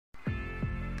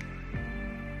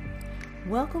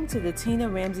Welcome to the Tina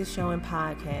Ramsey Show and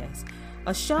Podcast,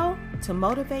 a show to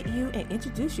motivate you and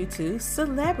introduce you to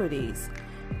celebrities,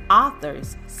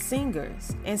 authors,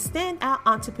 singers, and standout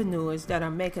entrepreneurs that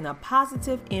are making a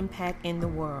positive impact in the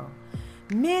world.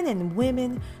 Men and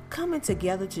women coming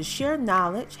together to share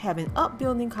knowledge, having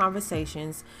upbuilding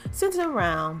conversations centered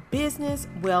around business,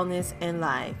 wellness, and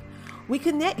life. We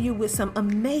connect you with some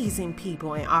amazing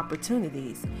people and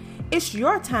opportunities. It's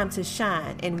your time to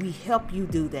shine, and we help you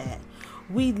do that.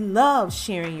 We love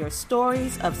sharing your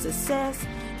stories of success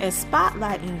and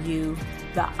spotlighting you,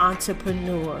 the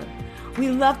entrepreneur. We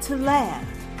love to laugh.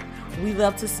 We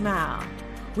love to smile.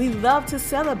 We love to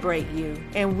celebrate you,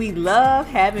 and we love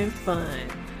having fun.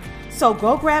 So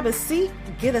go grab a seat,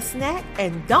 get a snack,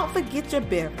 and don't forget your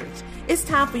beverage. It's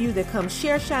time for you to come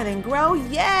share, shine, and grow.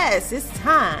 Yes, it's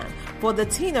time for the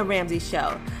Tina Ramsey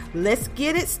Show. Let's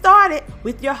get it started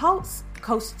with your host,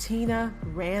 Coach Tina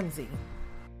Ramsey.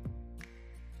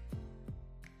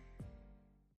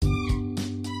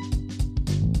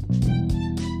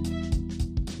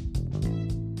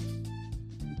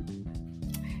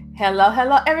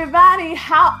 Hello, everybody.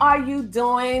 How are you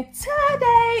doing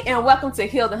today? And welcome to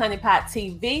Heal the Honey Pot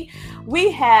TV. We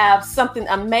have something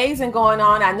amazing going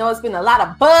on. I know it's been a lot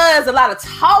of buzz, a lot of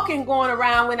talking going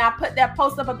around when I put that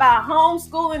post up about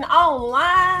homeschooling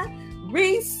online,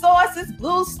 resources,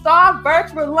 Blue Star,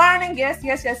 virtual learning. Yes,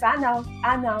 I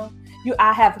know.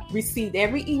 I have received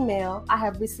every email. I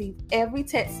have received every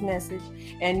text message.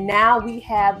 And now we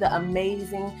have the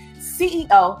amazing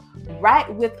CEO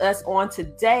right with us on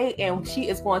today. And she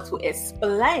is going to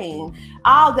explain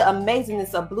all the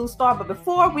amazingness of Blue Star. But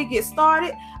before we get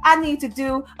started, I need to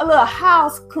do a little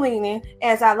house cleaning,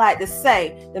 as I like to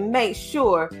say, to make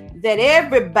sure that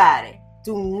everybody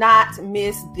do not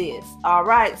miss this. All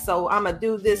right. So I'm going to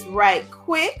do this right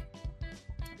quick.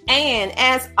 And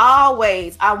as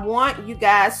always, I want you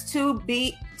guys to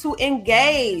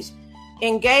engage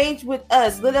with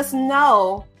us. Let us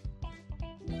know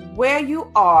where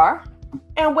you are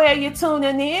and where you're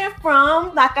tuning in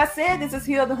from. Like I said, this is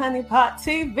Heal the Honey Pot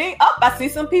TV. Oh, I see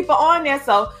some people on there.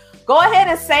 So go ahead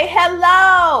and say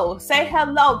hello. Say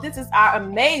hello. This is our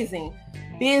amazing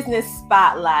business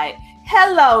spotlight.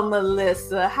 Hello,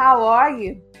 Melissa. How are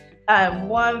you? I'm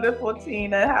wonderful,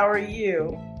 Tina. How are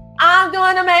you? I'm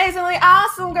doing amazingly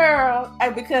awesome, girl.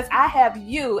 And because I have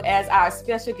you as our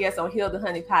special guest on Heal the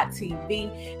Honey Pot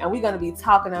TV, and we're going to be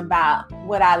talking about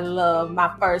what I love,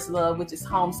 my first love, which is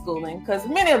homeschooling. Because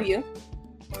many of you,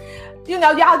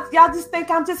 y'all just think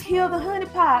I'm just Heal the Honey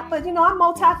Pot, but I'm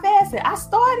multifaceted. I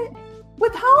started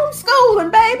with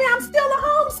homeschooling, baby. I'm still a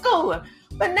homeschooler,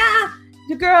 but now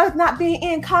your girl is not being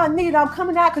incognito. I'm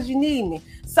coming out because you need me.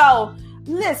 So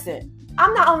listen,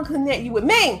 I'm not only connecting you with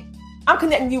me, I'm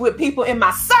connecting you with people in my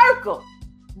circle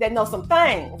that know some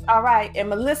things, all right? And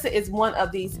Melissa is one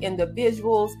of these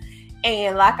individuals.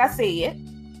 And like I said,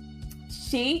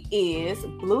 she is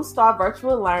Blue Star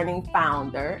Virtual Learning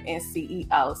founder and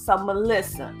CEO. So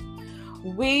Melissa,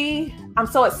 I'm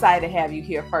so excited to have you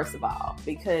here, first of all,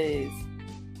 because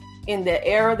in the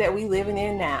era that we're living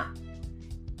in now,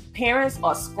 parents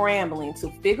are scrambling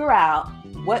to figure out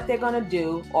what they're going to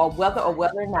do or whether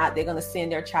or not they're going to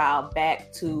send their child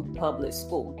back to public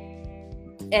school.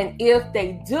 And if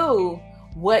they do,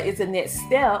 what is the next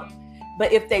step?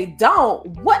 But if they don't,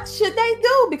 what should they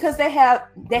do? Because they had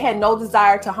no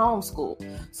desire to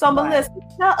homeschool. So Melissa,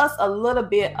 tell us a little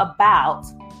bit about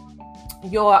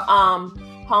your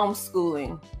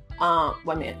homeschooling.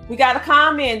 Wait a minute. We got a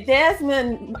comment.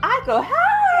 Desmond Michael,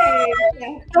 hi.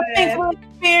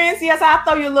 Experience. Yes, I'll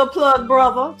throw you a little plug,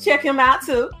 brother. Check him out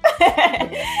too.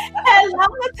 Hello,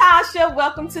 Natasha.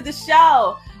 Welcome to the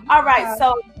show. All right.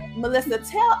 So, Melissa,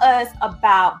 tell us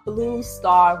about Blue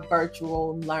Star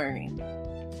Virtual Learning.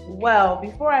 Well,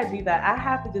 before I do that, I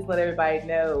have to just let everybody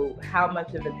know how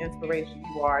much of an inspiration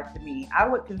you are to me. I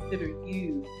would consider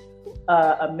you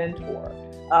a mentor.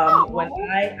 When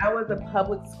I was a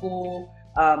public school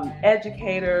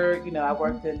educator, I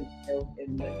worked in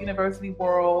the university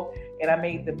world, and I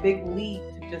made the big leap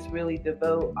to just really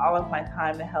devote all of my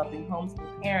time to helping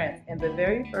homeschool parents. And the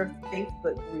very first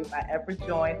Facebook group I ever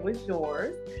joined was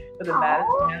yours, for the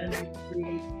Madison County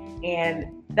group.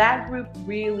 And that group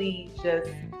really just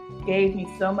gave me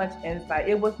so much insight.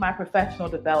 It was my professional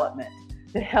development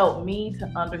to help me to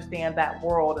understand that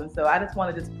world. And so I just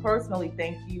want to just personally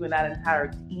thank you and that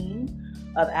entire team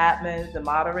of admins and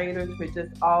moderators for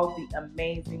just all the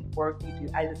amazing work you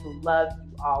do. I just love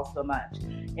you all so much.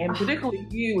 And particularly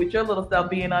you with your little stuff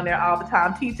being on there all the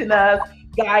time, teaching us,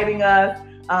 guiding us.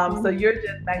 So you're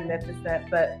just magnificent.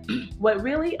 But what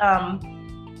really,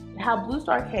 how Blue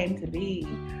Star came to be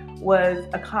was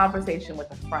a conversation with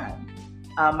a friend.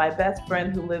 My best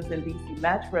friend who lives in DC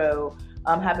Metro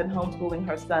had been homeschooling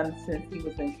her son since he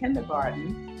was in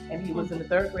kindergarten, and he was in the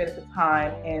 3rd grade at the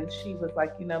time. And she was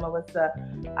like, Melissa,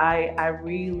 I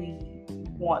really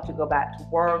want to go back to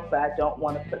work, but I don't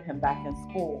want to put him back in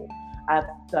school. I've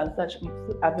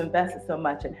invested so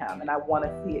much in him, and I want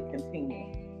to see it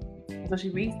continue. So she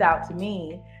reached out to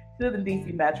me. She lives in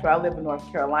DC Metro. I live in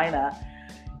North Carolina.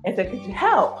 And said, could you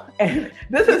help? And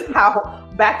this is how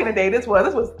back in the day I was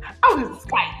using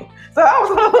Skype. So I was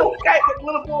on a little Skype with a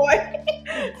little boy,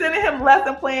 sending him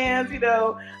lesson plans,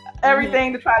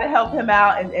 everything to try to help him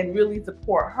out and really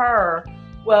support her.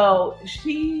 Well,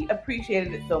 she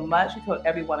appreciated it so much, she told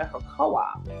everyone in her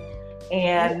co-op.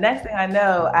 And next thing I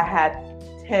know, I had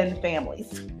 10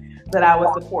 families that I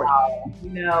was supporting,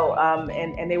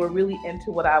 and they were really into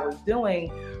what I was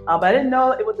doing. But I didn't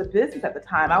know it was a business at the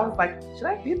time. I was like, should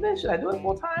I do this? Should I do it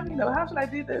full time? How should I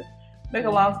do this? Make a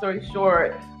long story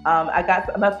short, I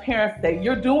got enough parents to say,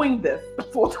 you're doing this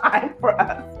full time for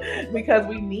us because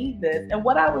we need this. And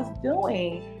what I was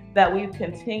doing that we've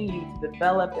continued to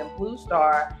develop in Blue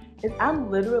Star is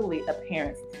I'm literally a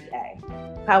parent's TA.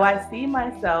 How I see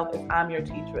myself is I'm your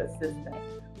teacher assistant.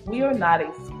 We are not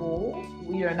a school.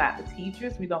 We are not the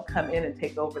teachers. We don't come in and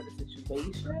take over the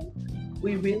situation.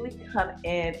 We really come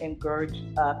in and gird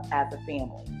up as a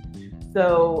family.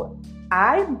 So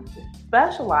I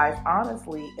specialize,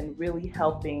 honestly, in really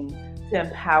helping to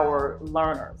empower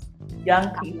learners,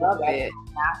 young people,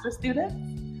 master students,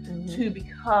 to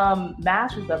become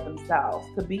masters of themselves,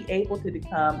 to be able to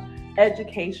become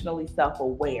educationally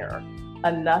self-aware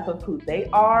enough of who they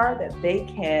are, that they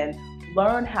can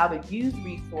learn how to use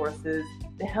resources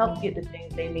to help get the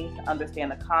things they need to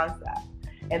understand the concept.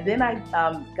 And then I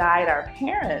guide our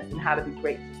parents in how to be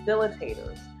great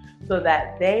facilitators so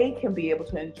that they can be able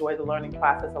to enjoy the learning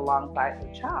process alongside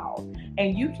their child.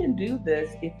 And you can do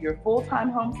this if you're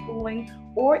full-time homeschooling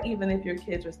or even if your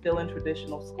kids are still in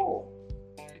traditional school.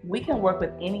 We can work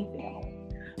with any family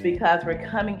because we're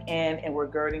coming in and we're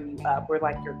girding you up. We're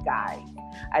like your guide.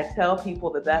 I tell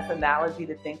people the best analogy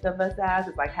to think of us as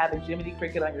is like having Jiminy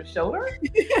Cricket on your shoulder,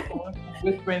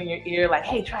 whispering in your ear like,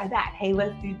 hey, try that. Hey,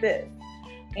 let's do this.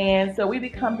 And so we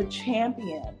become the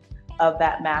champion of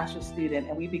that master student,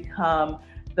 and we become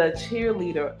the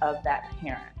cheerleader of that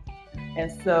parent. And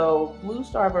so Blue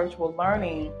Star Virtual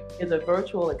Learning is a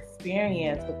virtual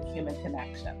experience with a human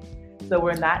connection. So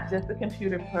we're not just a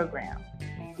computer program.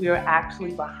 We are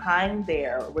actually behind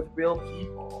there with real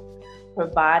people,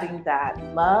 providing that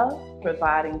love,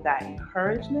 providing that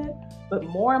encouragement, but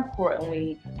more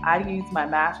importantly, I use my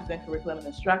master's in curriculum and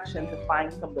instruction to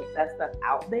find some of the best stuff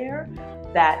out there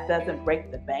that doesn't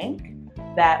break the bank,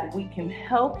 that we can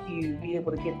help you be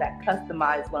able to get that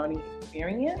customized learning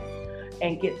experience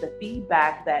and get the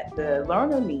feedback that the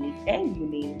learner needs and you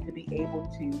need to be able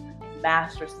to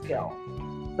master skill.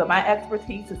 So my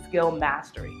expertise is skill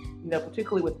mastery,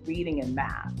 particularly with reading and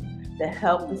math, to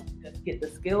help the students get the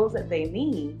skills that they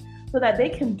need so that they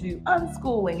can do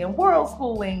unschooling and world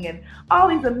schooling and all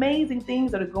these amazing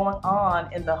things that are going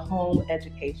on in the home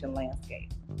education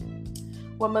landscape.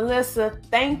 Well, Melissa,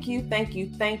 thank you.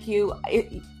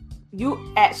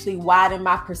 You actually widened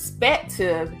my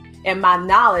perspective and my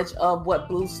knowledge of what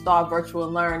Blue Star Virtual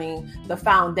Learning, the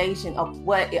foundation of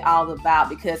what it's all about,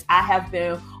 because I have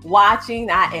been watching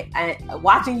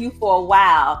you for a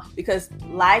while, because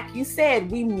like you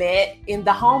said, we met in the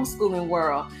homeschooling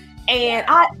world. And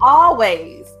I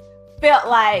always felt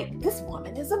like this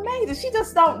woman is amazing. She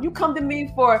just you come to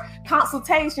me for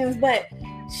consultations, but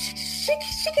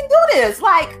she can do this.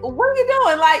 Like, what are you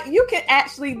doing? Like, you can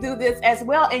actually do this as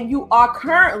well. And you are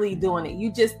currently doing it.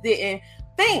 You just didn't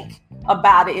think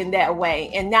about it in that way.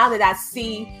 And now that I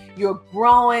see you're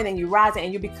growing and you're rising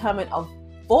and you're becoming a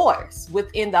force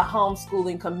within the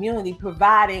homeschooling community,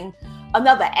 providing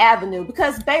another avenue,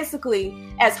 because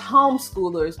basically as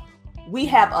homeschoolers, we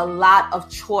have a lot of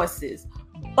choices,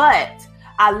 but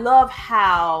I love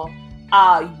how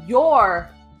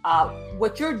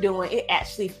what you're doing, it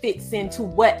actually fits into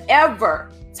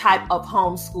whatever type of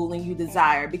homeschooling you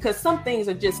desire, because some things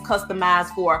are just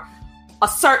customized for a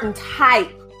certain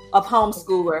type of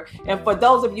homeschooler. And for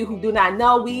those of you who do not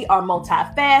know, we are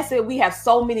multifaceted. We have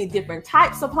so many different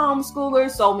types of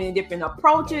homeschoolers, so many different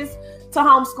approaches to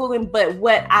homeschooling. But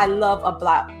what I love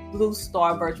about Blue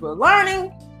Star Virtual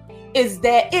Learning is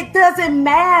that it doesn't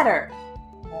matter.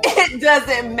 It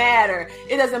doesn't matter.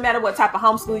 It doesn't matter what type of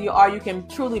homeschooler you are. You can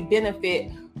truly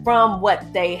benefit from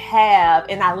what they have.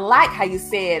 And I like how you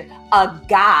said a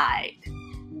guide.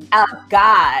 a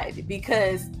guide,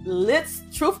 because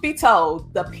truth be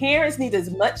told, the parents need as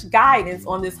much guidance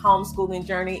on this homeschooling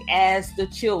journey as the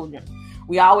children.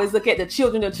 We always look at the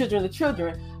children.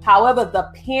 However,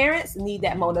 the parents need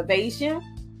that motivation.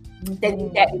 They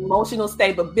need that emotional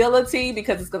stability,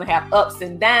 because it's going to have ups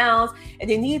and downs, and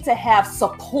they need to have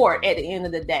support at the end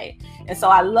of the day. And so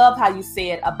I love how you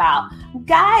said about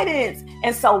guidance.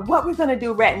 And so what we're going to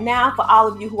do right now, for all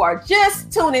of you who are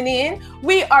just tuning in,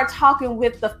 we are talking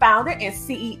with the founder and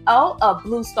CEO of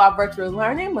Blue Star Virtual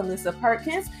Learning, Melissa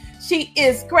Perkins. She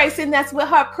is gracing us with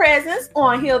her presence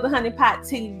on Heal the Honey Pot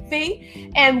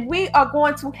TV. And we are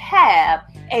going to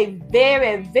have a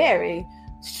very, very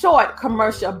short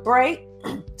commercial break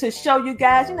to show you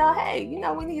guys, hey,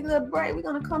 we need a little break. We're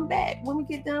going to come back when we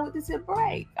get done with this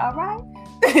break. All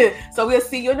right. So we'll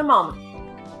see you in a moment.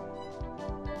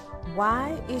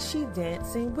 Why is she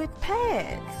dancing with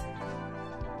pads?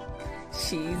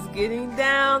 She's getting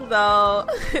down though.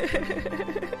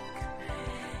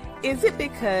 Is it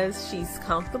because she's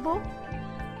comfortable?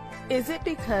 Is it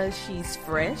because she's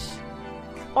fresh?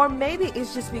 Or maybe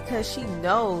it's just because she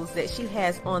knows that she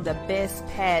has on the best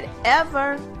pad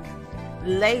ever.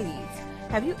 Ladies,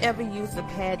 have you ever used a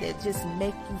pad that just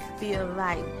make you feel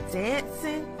like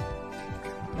dancing?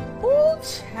 Ooh,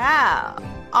 child.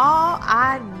 All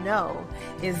I know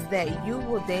is that you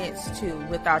will dance too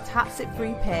with our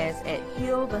toxic-free pads at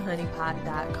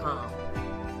healthehoneypot.com.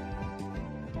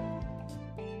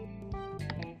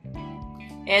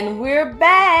 And we're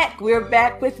back. We're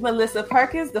back with Melissa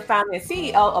Perkins, the founder and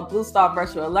CEO of Blue Star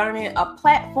Virtual Learning, a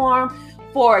platform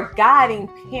for guiding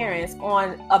parents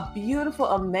on a beautiful,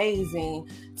 amazing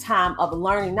time of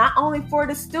learning, not only for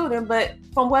the student, but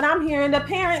from what I'm hearing, the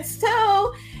parents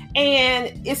too.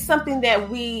 And it's something that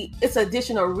it's an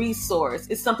additional resource.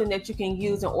 It's something that you can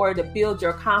use in order to build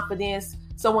your confidence,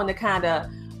 someone to kind of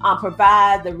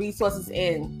provide the resources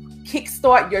and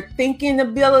kickstart your thinking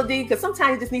ability, because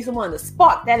sometimes you just need someone to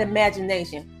spark that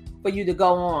imagination for you to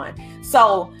go on.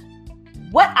 So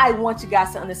what I want you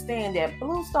guys to understand, that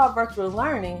Blue Star Virtual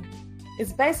Learning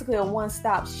is basically a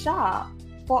one-stop shop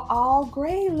for all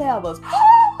grade levels.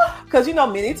 Because,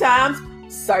 many times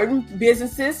certain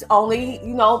businesses only,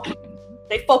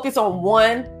 they focus on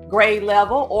one grade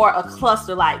level or a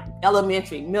cluster like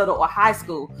elementary, middle, or high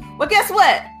school. Well, guess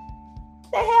what?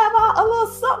 They have a little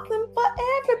something for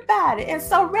everybody. And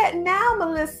so right now,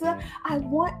 Melissa, I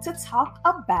want to talk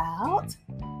about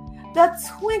the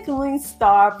Twinkling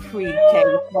Star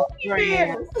Pre-K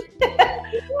program.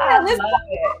 I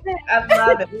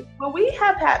love it. Well, we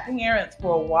have had parents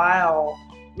for a while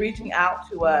reaching out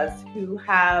to us who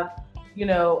have,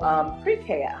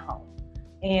 pre-K at home.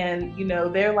 And,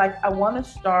 they're like, I want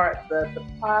to start the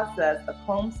process of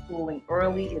homeschooling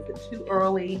early. Is it too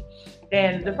early?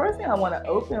 And the first thing I want to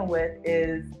open with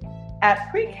is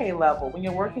at pre-K level, when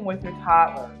you're working with your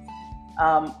toddlers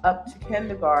up to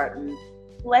kindergarten,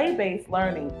 play-based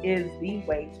learning is the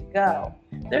way to go.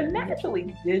 They're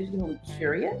naturally digitally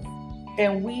curious,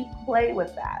 and we play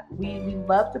with that. We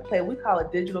love to play. We call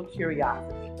it digital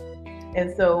curiosity.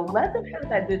 And so let them have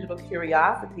that digital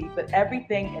curiosity, but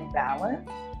everything in balance.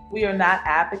 We are not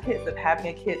advocates of having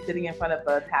a kid sitting in front of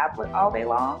a tablet all day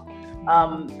long.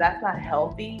 That's not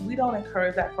healthy. We don't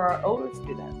encourage that for our older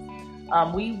students.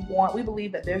 We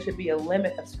believe that there should be a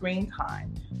limit of screen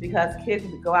time, because kids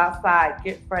need to go outside,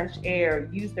 get fresh air,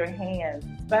 use their hands,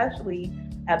 especially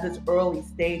at this early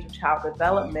stage of child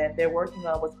development. They're working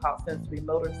on what's called sensory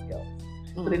motor skills.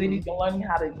 So they need to learn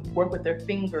how to work with their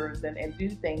fingers and do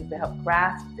things to help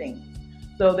grasp things.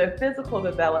 So their physical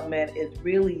development is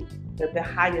really the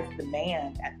highest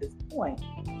demand at this point.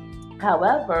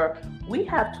 However, we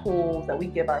have tools that we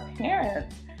give our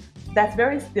parents that's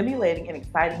very stimulating and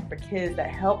exciting for kids that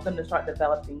help them to start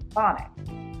developing phonics.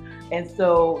 And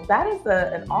so that is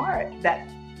an art that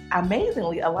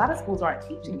amazingly a lot of schools aren't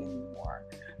teaching anymore,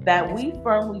 that we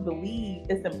firmly believe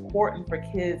it's important for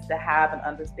kids to have an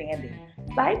understanding.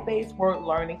 Site-based word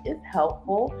learning is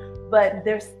helpful, but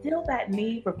there's still that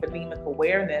need for phonemic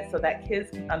awareness so that kids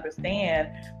can understand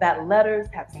that letters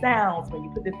have sounds. When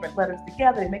you put different letters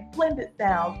together, they make blended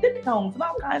sounds, diphthongs, and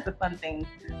all kinds of fun things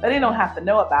that they don't have to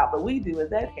know about, but we do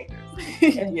as educators.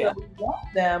 And so we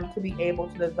want them to be able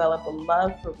to develop a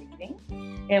love for reading.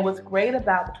 And what's great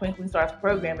about the Twinkling Stars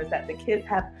program is that the kids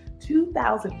have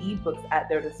 2,000 ebooks at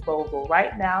their disposal.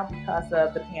 Right now, because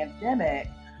of the pandemic,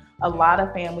 a lot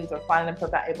of families are finding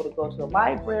themselves not able to go to the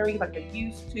library like they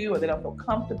used to, or they don't feel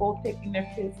comfortable taking their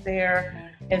kids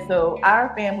there. And so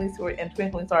our families who are in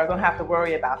Twinkling Stars don't have to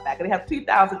worry about that, because they have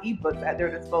 2,000 ebooks at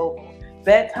their disposal.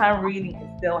 Bedtime reading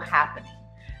is still happening.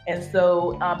 And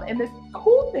so, and the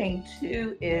cool thing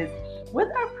too is with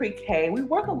our pre-K, we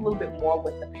work a little bit more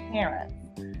with the parents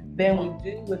than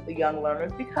we do with the young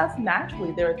learners, because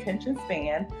naturally their attention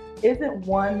span isn't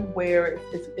one where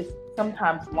it's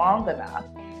sometimes long enough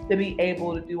to be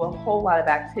able to do a whole lot of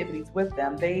activities with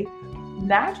them. They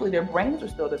naturally, their brains are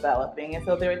still developing, and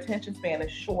so their attention span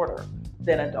is shorter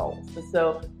than adults. And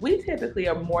so we typically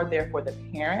are more there for the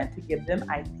parent to give them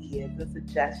ideas and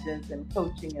suggestions and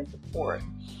coaching and support.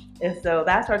 And so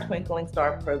that's our Twinkling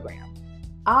Star program.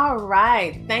 All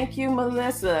right. Thank you,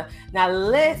 Melissa. Now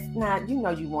you know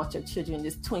you want your children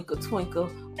this twinkle,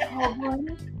 twinkle. Oh,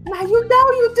 now you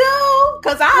know you do.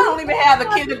 Because I don't even have a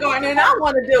kindergarten and I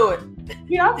want to do it.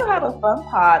 We also have a fun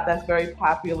pod that's very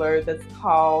popular that's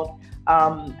called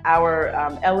our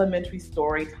elementary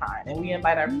story time. And we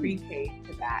invite our pre-K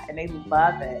to that. And they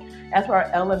love it. That's where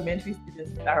our elementary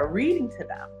students are reading to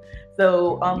them.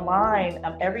 So online,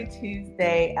 every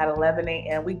Tuesday at 11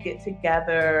 a.m., we get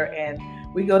together and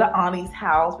we go to Ani's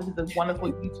house, which is a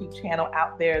wonderful YouTube channel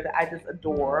out there that I just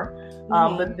adore.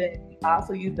 But then we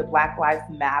also use the Black Lives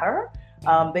Matter.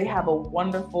 They have a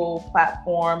wonderful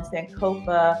platform,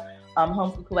 Sankofa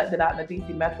Homeschool Collective out in the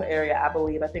DC metro area, I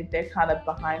believe. I think they're kind of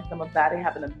behind some of that. They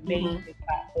have an amazing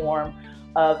platform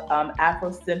of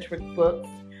Afrocentric books.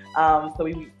 So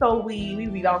we read we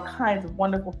read all kinds of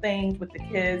wonderful things with the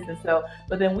kids. And so,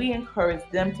 but then we encourage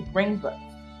them to bring books.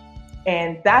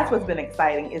 And that's what's been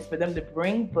exciting, is for them to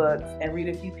bring books and read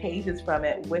a few pages from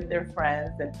it with their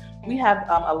friends. And we have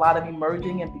a lot of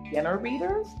emerging and beginner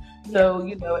readers. So,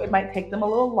 you know, it might take them a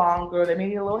little longer. They may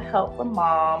need a little help from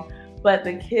mom, but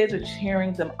the kids are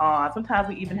cheering them on. Sometimes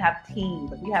we even have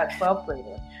teams. We had a 12th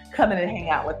grader come in and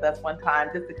hang out with us one time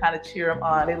just to kind of cheer them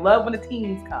on. They love when the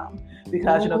teens come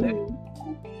because, you know, they're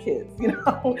kids, you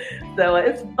know. So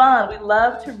it's fun. We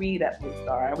love to read at Blue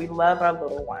Star, and we love our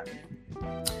little ones.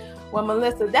 Well,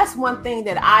 Melissa, that's one thing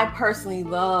that I personally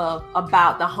love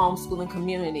about the homeschooling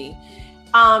community.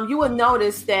 You will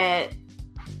notice that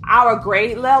our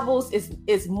grade levels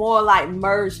is more like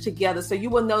merged together. So you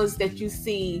will notice that you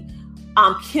see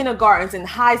kindergartens and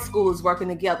high schoolers working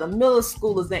together, middle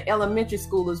schoolers and elementary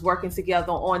schoolers working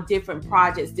together on different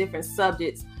projects, different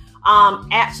subjects,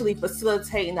 actually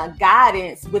facilitating a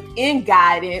guidance within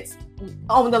guidance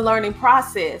on the learning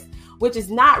process, which is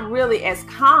not really as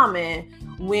common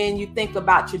when you think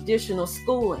about traditional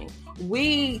schooling.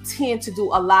 We tend to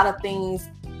do a lot of things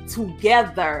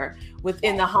together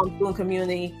within the homeschooling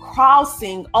community,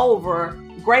 crossing over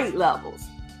grade levels.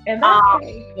 And that's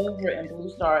over in Blue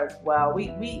Star as well.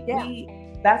 We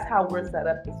that's how we're set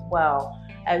up as well.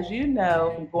 As you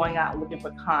know, from going out and looking for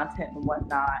content and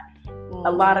whatnot,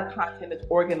 a lot of content is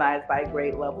organized by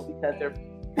grade level because they're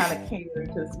kind of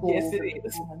catering to schools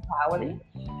mentality.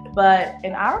 But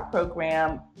in our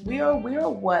program, we are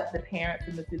what the parents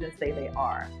and the students say they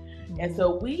are. And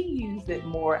so we use it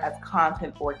more as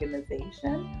content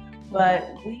organization, but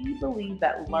we believe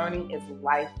that learning is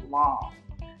lifelong.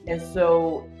 And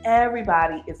so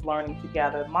everybody is learning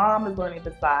together. Mom is learning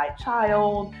beside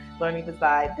child, learning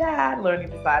beside dad, learning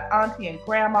beside auntie and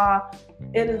grandma.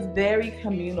 It is very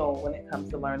communal when it comes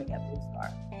to learning at Blue Star.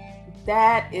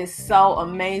 That is so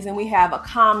amazing. We have a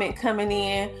comment coming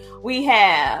in. We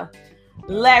have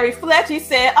Larry Fletcher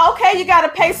said, okay, you got to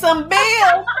pay some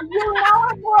bills. You know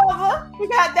it, brother.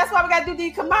 That's why we got to do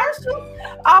these commercials.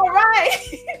 All right.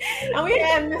 And we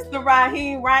have Mr.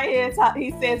 Raheem right here.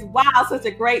 He says, wow, such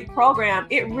a great program.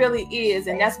 It really is.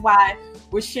 And that's why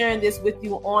we're sharing this with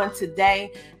you on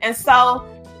today. And so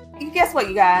guess what,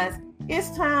 you guys?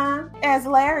 It's time, as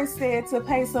Larry said, to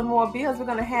pay some more bills. We're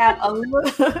going to have a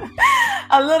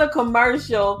little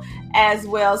commercial as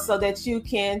well so that you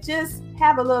can just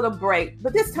have a little break.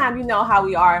 But this time, you know how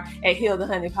we are at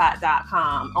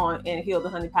HealTheHoneyPot.com and Heal the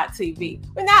Honeypot TV.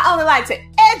 We not only like to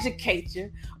educate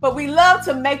you, but we love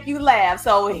to make you laugh.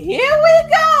 So here we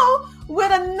go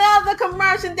with another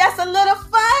commercial that's a little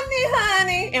funny,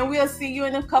 honey. And we'll see you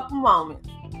in a couple moments.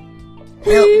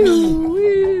 Help me.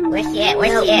 Where's she at?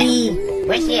 Where's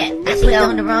she at? I see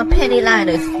on the wrong penny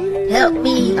liners. Help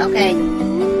me. Okay.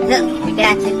 Look, we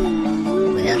got you.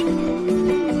 Well,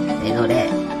 you know that.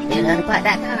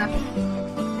 HealTheHoneyPot.com.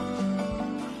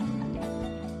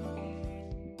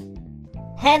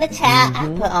 Hannah, child, I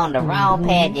put on the wrong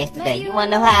pad yesterday. You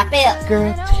wanna know how I felt?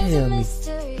 Girl, tell me. It's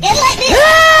like this.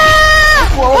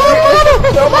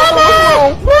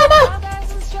 Mama!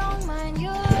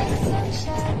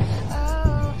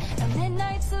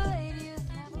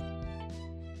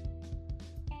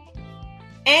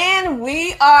 And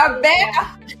we are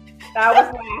back. I was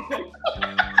laughing.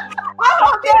 I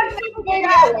hope that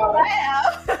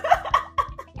laugh.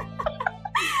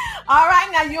 All right,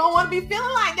 now you don't want to be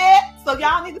feeling like that, so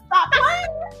y'all need to stop playing.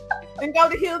 Then go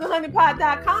to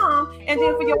healthehoneypot.com, and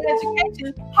then for your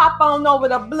education, hop on over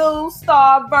to Blue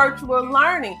Star Virtual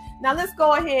Learning. Now let's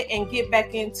go ahead and get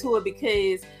back into it,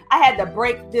 because I had to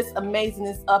break this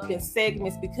amazingness up in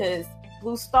segments, because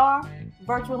Blue Star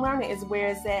Virtual Learning is where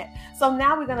it's at. So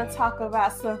now we're going to talk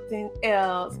about something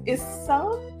else. It's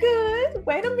so good.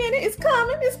 Wait a minute. It's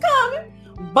coming. It's coming.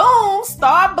 Boom.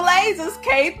 Star Blazers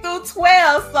K through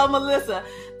 12. So Melissa,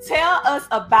 tell us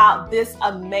about this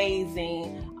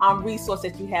amazing resource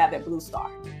that you have at Blue Star.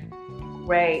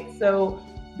 Great. So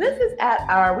this is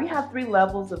we have 3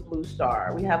 levels of Blue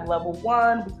Star. We have level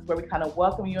 1, which is where we kind of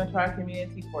welcome you into our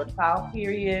community for a trial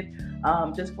period,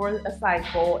 just for a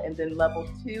cycle. And then level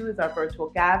 2 is our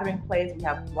virtual gathering place. We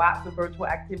have lots of virtual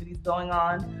activities going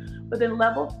on. But then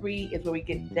level 3 is where we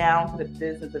get down to the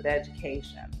business of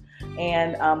education.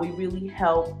 And we really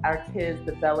help our kids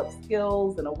develop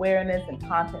skills and awareness and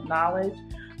content knowledge.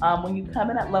 When you come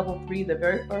in at level 3, the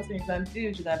very first thing you're going to do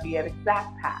is you're going to be at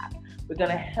ExactPath. We're going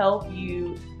to help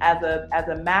you as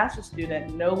a master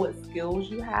student know what skills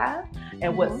you have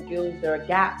and what skills there are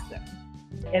gaps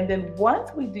in. And then once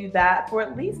we do that for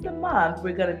at least a month,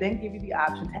 we're going to then give you the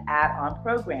option to add on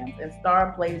programs. And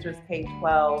Star Blazers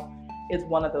K-12 is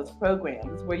one of those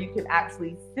programs where you can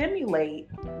actually simulate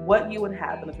what you would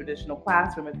have in a traditional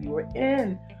classroom if you were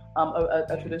in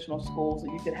a traditional school. So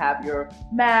you could have your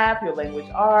math, your language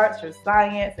arts, your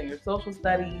science, and your social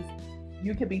studies.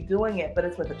 You could be doing it, but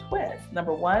it's with a twist.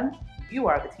 Number 1, you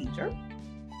are the teacher.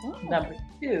 Number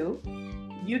 2,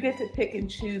 you get to pick and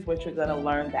choose what you're going to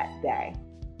learn that day.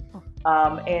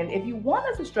 And if you want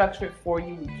us to structure it for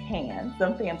you, we can.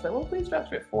 Some fans say, well, please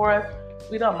structure it for us.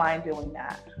 We don't mind doing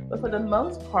that. But for the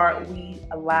most part, we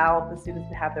allow the students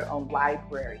to have their own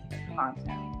library of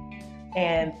content.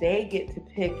 And they get to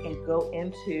pick and go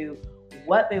into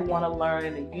what they want to learn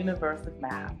in the universe of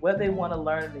math, what they want to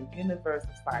learn in the universe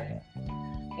of science.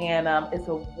 And it's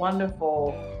a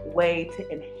wonderful way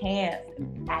to enhance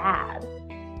and add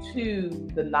to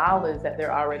the knowledge that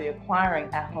they're already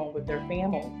acquiring at home with their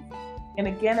families. And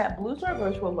again, at Blue Star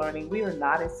Virtual Learning, we are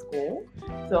not a school.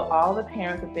 So all the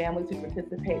parents and families who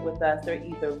participate with us, they're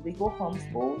either legal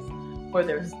homeschools for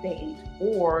their state,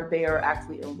 or they are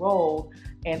actually enrolled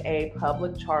in a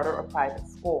public charter or private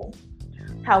school.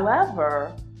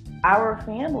 However, our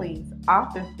families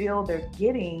often feel they're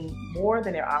getting more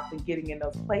than they're often getting in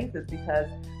those places, because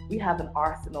we have an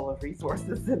arsenal of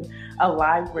resources and a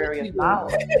library of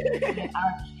knowledge. And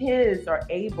our kids are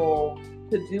able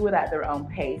to do it at their own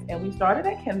pace. And we started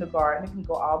at kindergarten. It can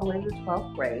go all the way to the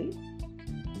 12th grade.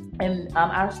 And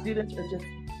our students are just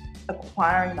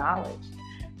acquiring knowledge.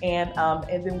 And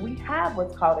then we have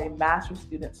what's called a Master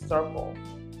Student Circle.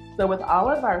 So with all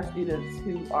of our students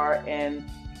who are in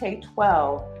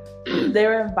K-12,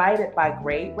 they're invited by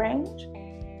grade range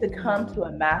to come to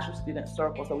a Master Student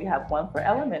Circle. So we have one for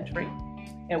elementary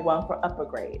and one for upper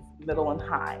grades, middle and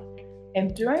high.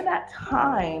 And during that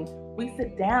time, we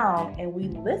sit down and we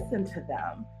listen to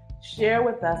them share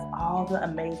with us all the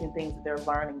amazing things that they're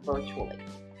learning virtually.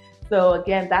 So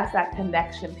again, that's that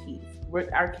connection piece.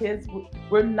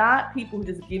 We're not people who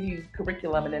just give you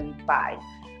curriculum and then bye.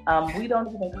 We don't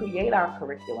even create our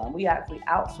curriculum. We actually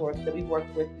outsource. So we work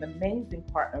with an amazing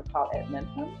partner called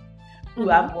Edmentum, who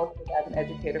I've worked with as an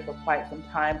educator for quite some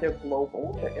time. They're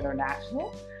global, they're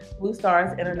international. Blue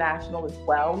Star is international as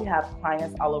well. We have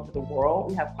clients all over the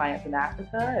world. We have clients in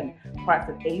Africa and parts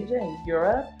of Asia and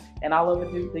Europe and all over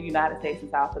the United States and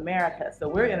South America. So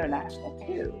we're international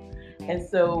too. And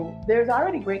so there's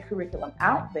already great curriculum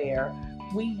out there.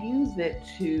 We use it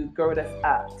to gird us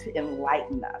up, to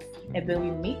enlighten us. And then we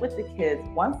meet with the kids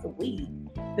once a week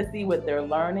to see what they're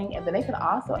learning. And then they can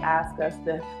also ask us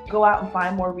to go out and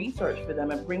find more research for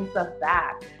them and bring stuff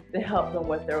back to help them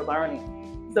with their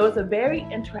learning. So it's a very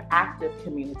interactive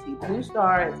community. Blue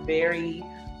Star is very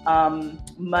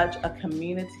much a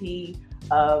community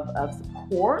of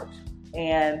support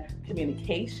and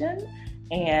communication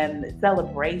and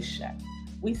celebration.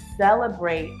 We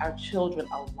celebrate our children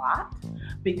a lot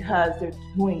because they're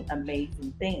doing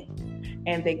amazing things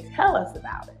and they tell us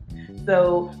about it.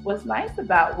 So what's nice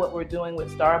about what we're doing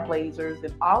with Star Blazers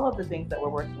and all of the things that we're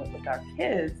working with our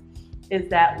kids is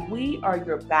that we are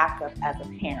your backup as a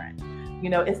parent. You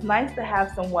know, it's nice to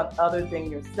have someone other than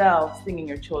yourself singing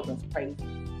your children's praises,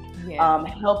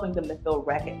 helping them to feel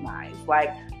recognized.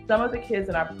 Like some of the kids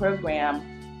in our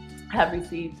program have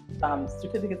received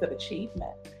certificates of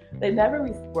achievement. They never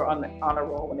were on the honor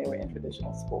roll when they were in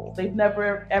traditional school. They've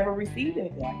never ever received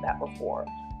anything like that before.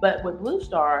 But with Blue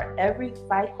Star, every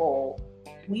cycle,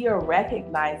 we are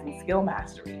recognizing skill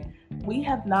mastery. we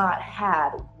have not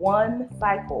had one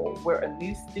cycle where a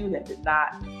new student did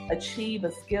not achieve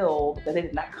a skill that they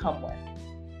did not come with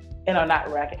and are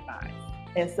not recognized.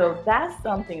 And so that's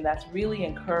something that's really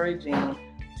encouraging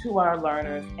to our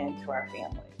learners and to our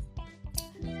families.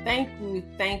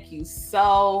 Thank you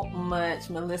so much,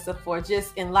 Melissa, for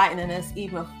just enlightening us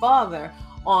even further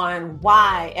on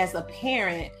why, as a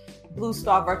parent, Blue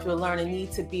Star Virtual Learning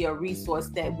needs to be a resource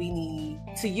that we need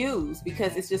to use,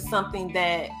 because it's just something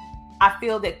that I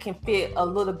feel that can fit a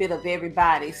little bit of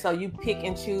everybody. So you pick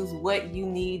and choose what you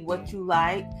need, what you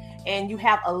like, and you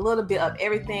have a little bit of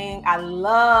everything. I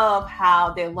love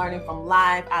how they're learning from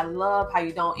live. I love how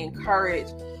you don't encourage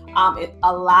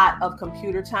a lot of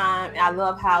computer time. I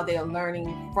love how they're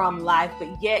learning from life, but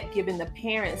yet giving the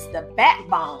parents the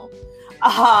backbone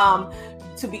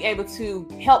to be able to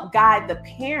help guide the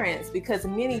parents, because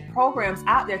many programs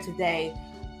out there today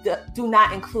do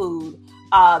not include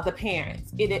the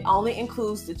parents. It only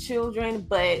includes the children,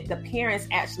 but the parents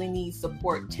actually need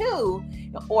support too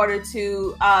in order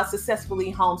to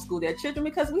successfully homeschool their children,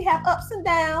 because we have ups and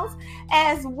downs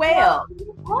as well.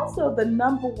 Also, the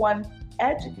number one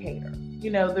educator.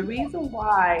 You know, the reason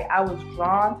why I was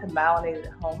drawn to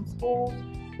Malinated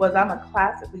Homeschool was I'm a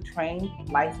classically trained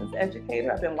licensed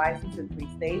educator. I've been licensed in 3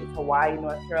 states, Hawaii,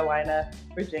 North Carolina,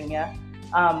 Virginia.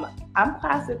 I'm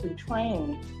classically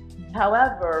trained.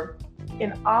 However,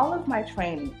 in all of my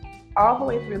training, all the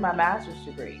way through my master's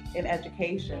degree in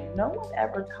education, no one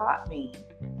ever taught me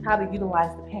how to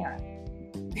utilize the parent.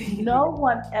 No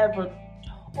one ever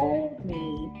told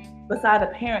me, beside a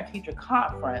parent-teacher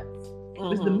conference,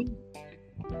 was the meeting,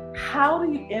 how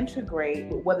do you integrate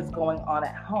with what is going on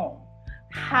at home?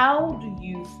 How do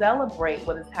you celebrate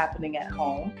what is happening at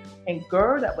home and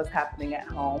gird up what's happening at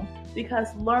home?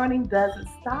 Because learning doesn't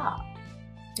stop.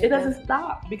 It doesn't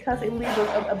stop because they leave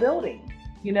a building.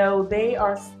 You know, they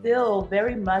are still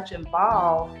very much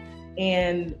involved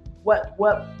in what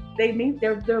they need.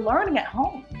 They're learning at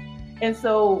home. And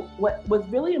so what was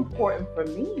really important for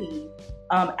me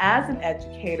as an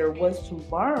educator was to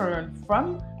learn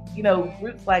from, you know,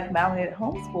 groups like Malinated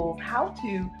Homeschools how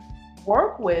to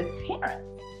work with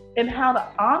parents and how to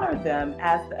honor them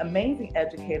as the amazing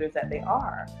educators that they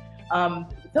are.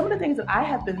 Some of the things that I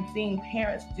have been seeing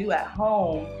parents do at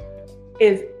home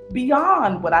is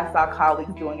beyond what I saw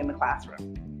colleagues doing in the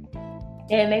classroom.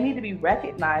 And they need to be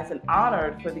recognized and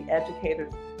honored for the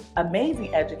educators,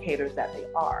 amazing educators that they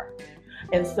are.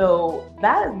 And so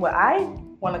that is what I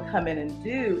want to come in and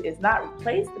do, is not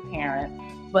replace the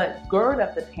parent, but gird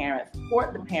up the parent,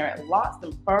 support the parent, launch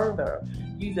them further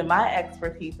using my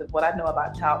expertise of what I know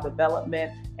about child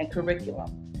development and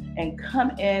curriculum, and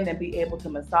come in and be able to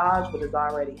massage what is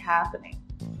already happening.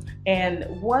 And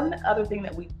one other thing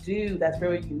that we do that's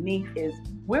very unique is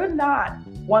we're not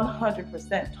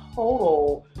 100%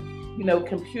 total, you know,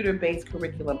 computer-based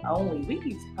curriculum only. We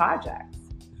use projects.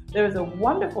 There is a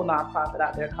wonderful nonprofit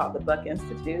out there called the Buck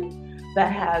Institute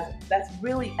that's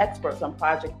really experts on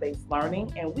project-based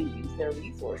learning, and we use their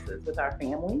resources with our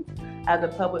families. As a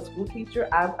public school teacher,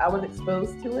 I was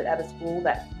exposed to it at a school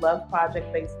that loved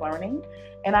project-based learning,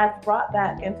 and I've brought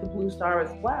that into Blue Star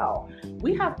as well.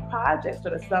 We have projects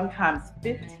that are sometimes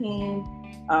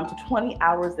 15 to 20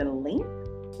 hours in length,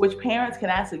 which parents can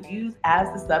actually use as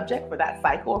the subject for that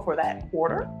cycle or for that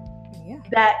quarter. Yeah.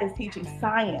 That is teaching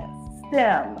science,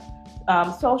 STEM,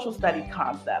 social study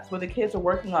concepts, where the kids are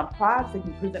working on projects they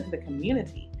can present to the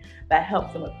community. That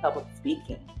helps them with public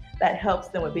speaking. That helps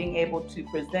them with being able to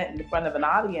present in front of an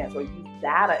audience or use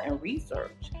data and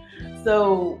research.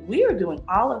 So we are doing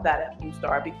all of that at Blue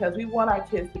Star because we want our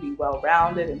kids to be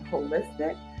well-rounded and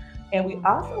holistic. And we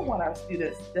also want our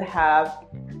students to have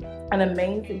an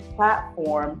amazing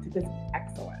platform to just be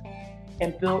excellent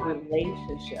and build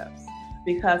relationships.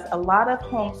 Because a lot of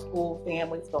homeschool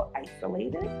families feel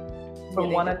isolated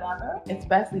from one another,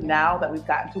 especially now that we've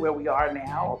gotten to where we are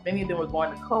now. Many of them were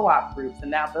going to co-op groups,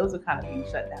 and now those are kind of being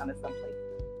shut down in some places.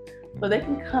 So they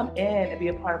can come in and be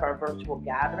a part of our virtual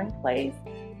gathering place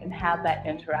and have that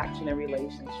interaction and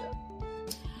relationship.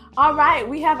 All right,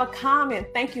 we have a comment.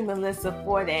 Thank you, Melissa,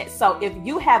 for that. So if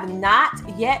you have not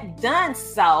yet done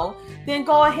so, then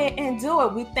go ahead and do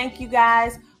it. We thank you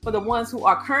guys for the ones who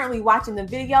are currently watching the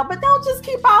video, but don't just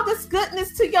keep all this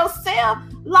goodness to yourself.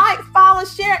 Like, follow,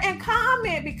 share, and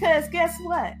comment, because guess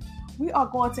what? We are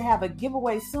going to have a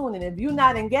giveaway soon, and if you're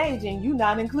not engaging, you're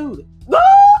not included. Woo!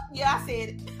 Yeah, I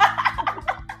said it.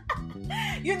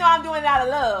 You know I'm doing it out of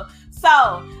love.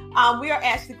 So we are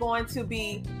actually going to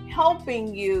be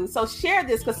helping you. So share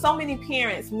this, because so many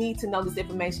parents need to know this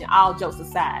information, all jokes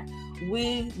aside.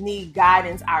 we need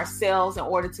guidance ourselves in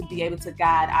order to be able to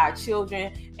guide our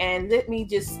children. And let me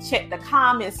just check the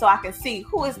comments so I can see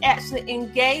who is actually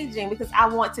engaging, because I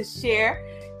want to share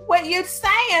what you're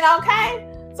saying, okay?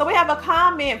 So we have a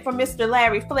comment from Mr.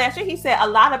 Larry Fletcher. He said, a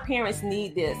lot of parents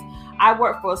need this. I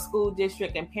work for a school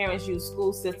district and parents use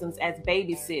school systems as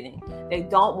babysitting. They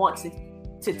don't want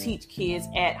to teach kids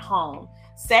at home.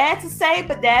 Sad to say,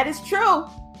 but that is true.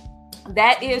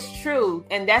 That is true.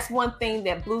 And that's one thing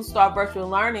that Blue Star Virtual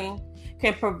Learning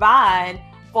can provide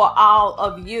for all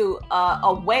of you,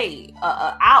 a way,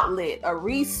 a outlet, a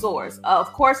resource.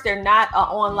 Of course, they're not an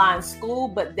online school,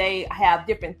 but they have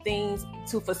different things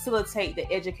to facilitate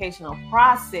the educational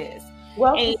process.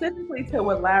 Well, specifically to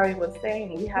what Larry was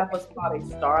saying, we have what's called a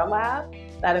STAR Lab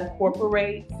that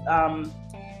incorporates,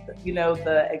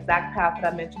 the exact path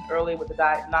that I mentioned earlier with the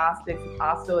diagnostics, and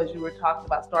also, as you were talking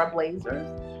about, Star Blazers.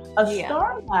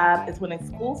 STAR Lab is when a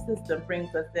school system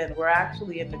brings us in. We're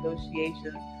actually in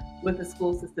negotiations with the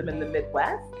school system in the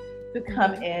Midwest to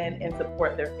come in and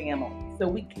support their families. So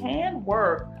we can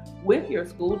work with your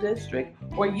school district,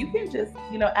 or you can just,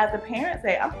 as a parent,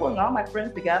 say, I'm pulling all my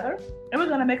friends together and we're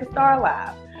going to make a STAR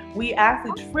Lab. We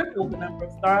actually tripled the number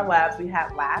of STAR Labs we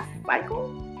had last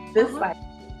cycle, this cycle,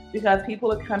 because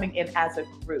people are coming in as a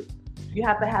group. You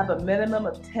have to have a minimum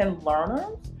of 10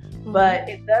 learners, but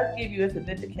it does give you a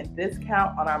significant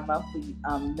discount on our monthly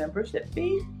membership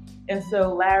fee. And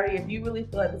so, Larry, if you really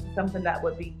feel like this is something that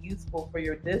would be useful for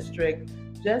your district,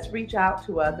 just reach out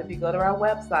to us. If you go to our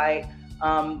website,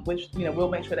 which we'll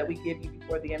make sure that we give you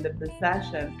before the end of the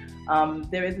session,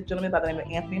 there is a gentleman by the name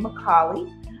of Anthony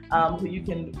McCauley, who you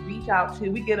can reach out to.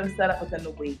 We get them set up within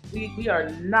the week. We are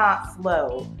not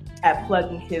slow at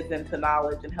plugging kids into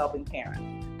knowledge and helping parents.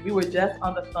 We were just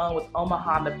on the phone with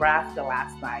Omaha, Nebraska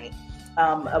last night.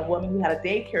 A woman who had a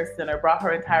daycare center brought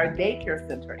her entire daycare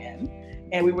center in.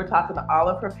 And we were talking to all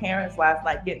of her parents last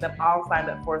night, getting them all signed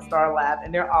up for a STAR Lab,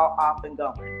 and they're all off and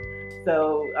going.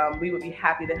 So we would be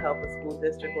happy to help a school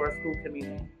district or a school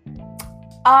community.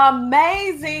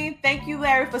 Amazing. Thank you,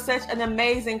 Larry, for such an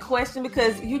amazing question,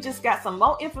 because you just got some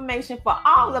more information for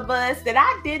all of us that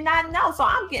I did not know. So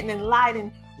I'm getting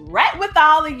enlightened right with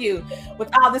all of you, with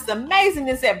all this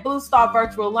amazingness at Blue Star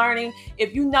Virtual Learning.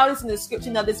 If you notice in the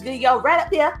description of this video, right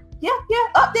up there,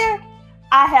 up there,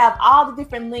 I have all the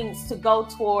different links to go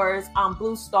towards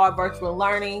Blue Star Virtual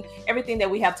Learning. Everything that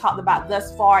we have talked about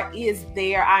thus far is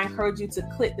there. I encourage you to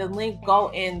click the link, go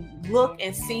and look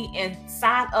and see and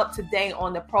sign up today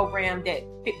on the program that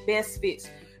best fits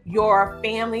your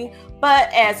family.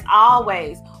 But as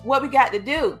always, what we got to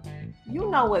do, you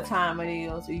know what time it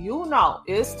is.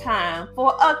 It's time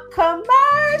for a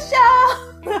commercial.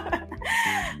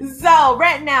 So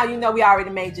right now, we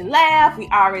already made you laugh. We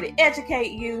already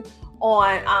educate you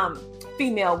on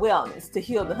female wellness to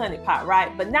heal the honeypot,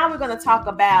 right? But now we're going to talk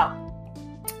about,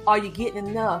 are you getting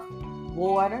enough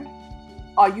water?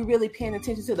 Are you really paying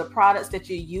attention to the products that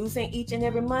you're using each and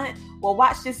every month? Well,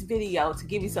 watch this video to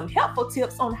give you some helpful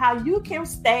tips on how you can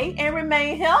stay and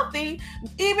remain healthy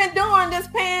even during this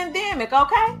pandemic,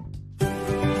 okay?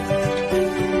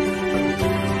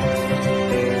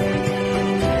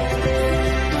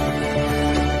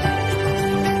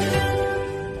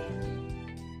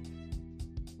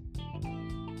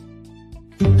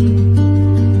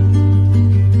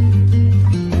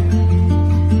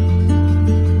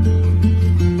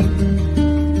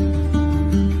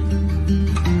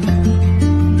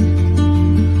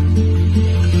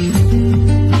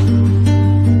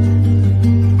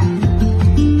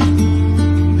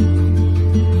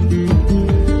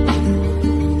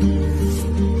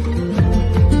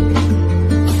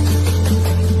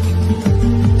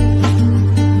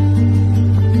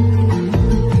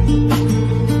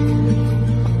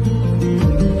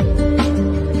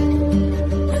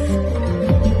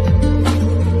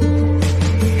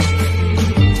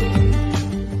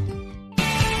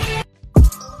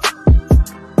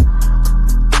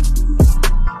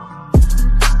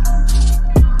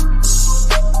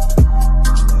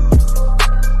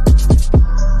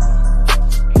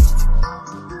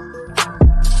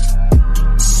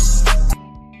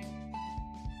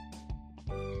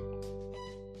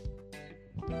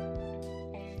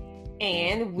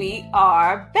 And we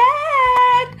are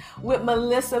back with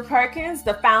Melissa Perkins,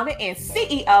 the founder and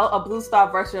CEO of Blue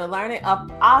Star Virtual Learning,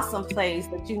 an awesome place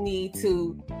that you need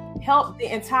to help the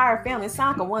entire family. It's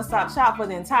like a one-stop shop for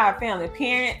the entire family,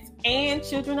 parents and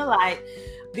children alike,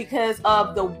 because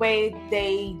of the way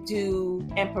they do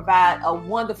and provide a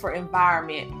wonderful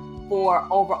environment for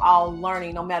overall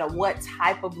learning, no matter what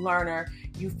type of learner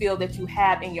you feel that you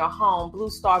have in your home. Blue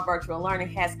Star Virtual Learning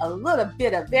has a little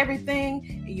bit of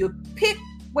everything. You pick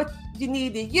what you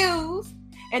need to use,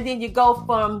 and then you go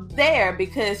from there,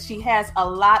 because she has a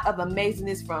lot of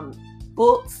amazingness, from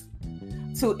books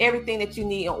to everything that you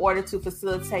need in order to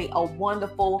facilitate a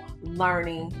wonderful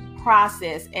learning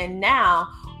process. And now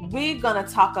we're going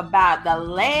to talk about the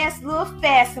last little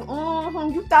facet.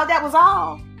 You thought that was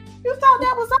all? You thought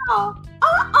that was all?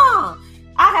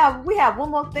 We have one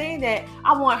more thing that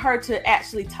I want her to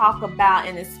actually talk about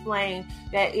and explain,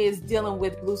 that is dealing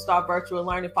with Blue Star Virtual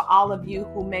Learning for all of you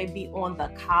who may be on the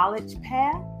college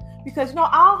path, because all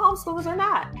homeschoolers are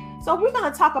not. So we're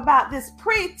going to talk about this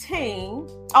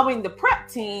the prep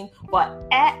team for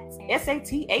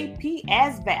SAT, AP,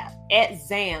 ASVAB,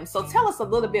 exam. So tell us a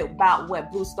little bit about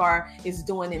what Blue Star is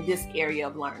doing in this area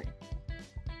of learning.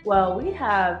 Well, we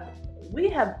have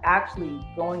actually,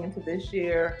 going into this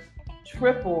year,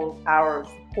 tripled our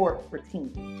support for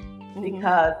teens,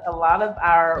 because a lot of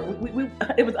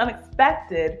it was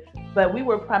unexpected, but we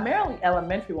were primarily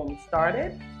elementary when we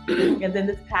started. And then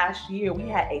this past year, we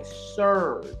had a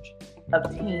surge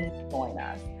of teens join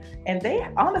us. And they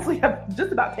honestly have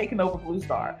just about taken over Blue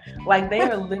Star. Like, they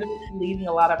are literally leading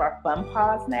a lot of our fun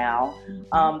pods now.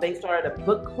 They started a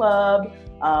book club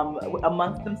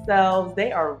amongst themselves.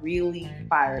 They are really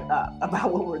fired up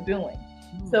about what we're doing.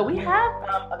 So we have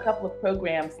a couple of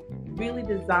programs really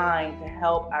designed to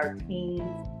help our teens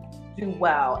do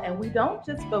well. And we don't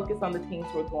just focus on the teens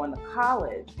who are going to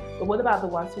college, but what about the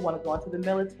ones who want to go into the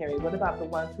military? What about the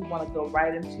ones who want to go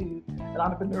right into an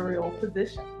entrepreneurial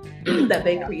position that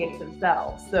they create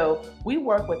themselves? So we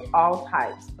work with all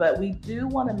types, but we do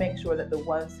want to make sure that the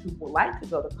ones who would like to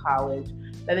go to college,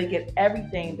 that they get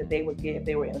everything that they would get if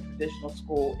they were in a traditional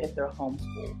school, if they're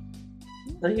homeschooled.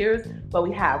 So here's what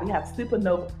we have. We have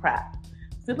Supernova Prep.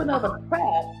 Supernova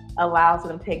Prep allows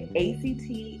them to take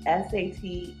ACT, SAT,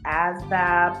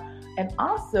 ASVAB, and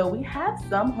also we have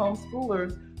some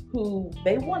homeschoolers who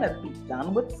they want to be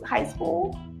done with high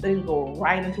school. They can go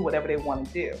right into whatever they want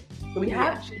to do. So we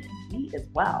have GED as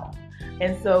well.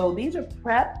 And so these are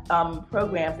prep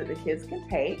programs that the kids can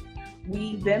take.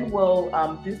 We then will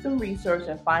do some research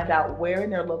and find out where in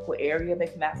their local area they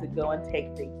can actually go and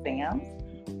take the exams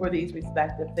for these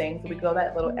respective things. So we go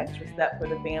that little extra step for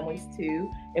the families too,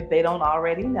 if they don't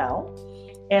already know.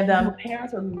 And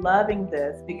parents are loving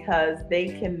this because they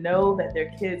can know that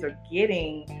their kids are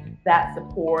getting that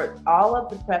support. All of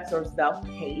the preps are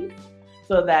self-paced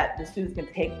so that the students can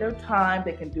take their time.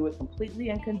 They can do it completely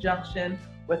in conjunction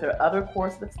with their other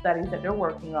courses of studies that they're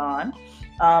working on.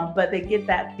 But they get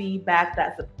that feedback,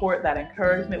 that support, that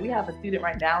encouragement. We have a student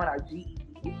right now in our GED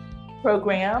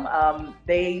program.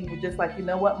 They were just like, you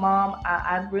know what, Mom,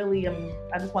 I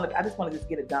just want to just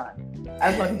get it done. I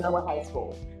just want to be done with high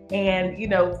school. And,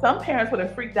 some parents would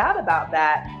have freaked out about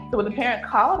that. So when the parent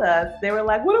called us, they were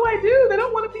like, what do I do? They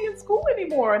don't want to be in school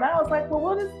anymore. And I was like,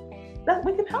 well,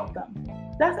 we can help them.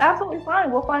 That's absolutely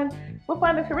fine. We'll find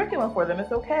a curriculum for them.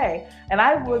 It's okay. And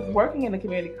I was working in the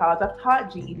community college. I've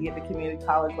taught GED at the community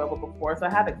college level before, so I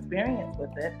have experience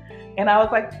with it. And I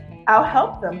was like, I'll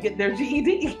help them get their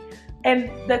GED. And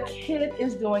the kid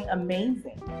is doing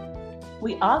amazing.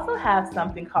 We also have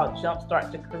something called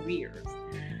Jumpstart to Careers.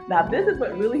 Now, this is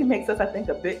what really makes us, I think,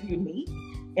 a bit unique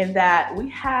in that we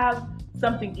have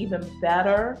something even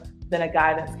better than a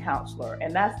guidance counselor.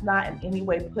 And that's not in any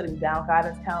way putting down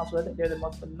guidance counselors. I think they're the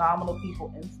most phenomenal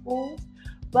people in schools.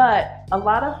 But a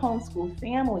lot of homeschool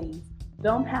families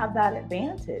don't have that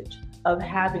advantage of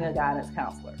having a guidance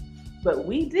counselor. But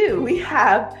we do. We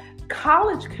have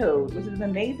College Code, which is an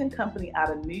amazing company out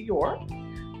of New York.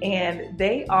 And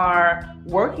they are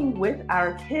working with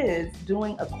our kids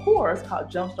doing a course called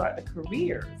Jumpstart to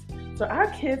Careers. So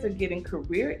our kids are getting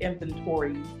career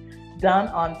inventories done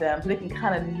on them so they can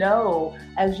kind of know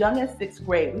as young as 6th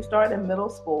grade, we start in middle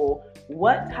school,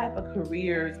 what type of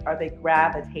careers are they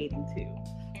gravitating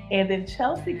to? And then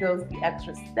Chelsea goes the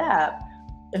extra step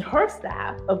in her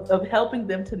staff of helping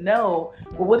them to know,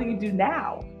 well, what do you do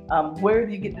now? Where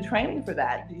do you get the training for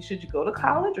that? Should you go to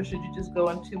college or should you just go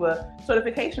into a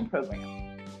certification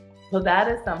program? So that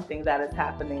is something that is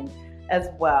happening as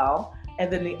well.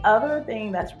 And then the other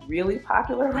thing that's really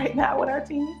popular right now with our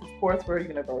teams is Courseware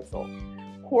Universal.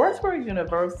 Courseware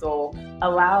Universal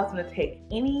allows them to take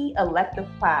any elective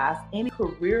class, any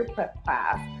career prep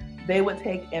class they would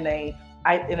take in a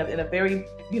very,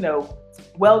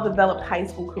 well-developed high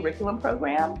school curriculum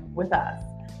program with us.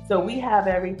 So we have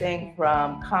everything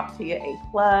from CompTIA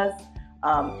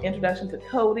A+, Introduction to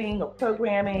Coding or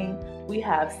Programming. We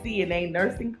have CNA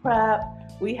Nursing Prep.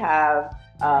 We have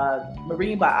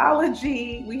marine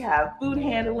biology. We have food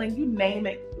handling. You name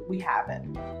it, we have it.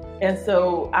 And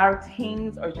so our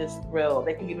teens are just thrilled.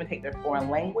 They can even take their foreign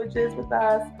languages with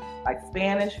us, like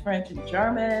Spanish, French, and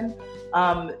German.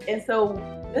 And so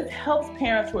this helps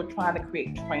parents who are trying to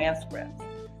create transcripts.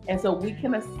 And so we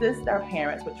can assist our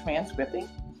parents with transcripting.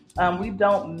 We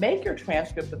don't make your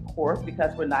transcript, of course,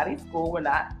 because we're not a school. We're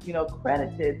not,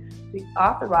 accredited to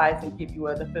authorize and give you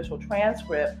an official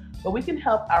transcript. But we can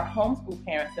help our homeschool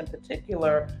parents in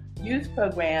particular use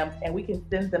programs, and we can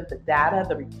send them the data,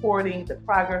 the reporting, the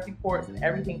progress reports, and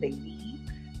everything they need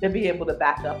to be able to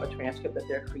back up a transcript that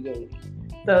they're creating.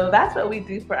 So that's what we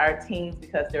do for our teens,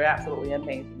 because they're absolutely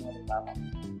amazing when we love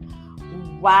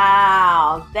them.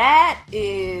 Wow, that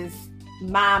is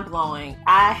mind-blowing.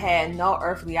 I had no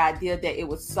earthly idea that it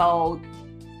was so.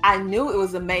 I knew it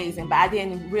was amazing, but I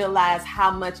didn't realize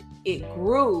how much it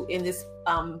grew in this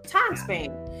time span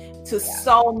to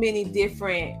so many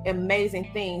different amazing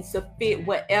things to fit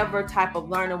whatever type of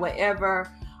learner, whatever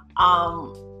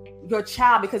your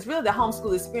child, because really the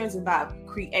homeschool experience is about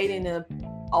creating a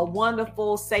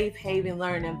wonderful, safe haven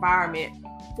learning environment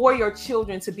for your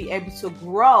children to be able to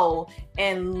grow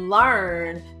and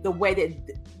learn the way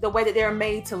that they're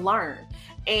made to learn.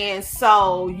 And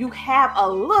so you have a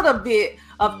little bit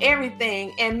of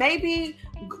everything, and maybe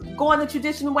going the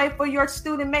traditional way for your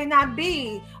student may not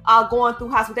be going through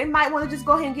high school. They might want to just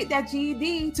go ahead and get that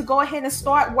GED to go ahead and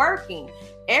start working.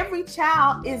 Every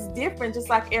child is different, just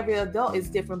like every adult is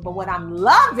different. But what I'm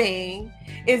loving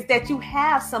is that you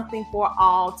have something for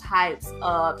all types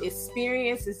of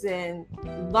experiences and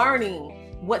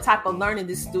learning, what type of learning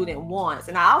this student wants.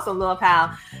 And I also love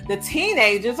how the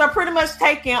teenagers are pretty much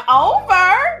taking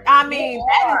over. I mean,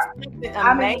 that is something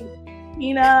amazing.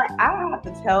 Tina, I have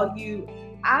to tell you,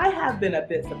 I have been a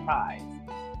bit surprised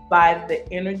by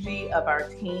the energy of our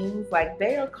teens. Like,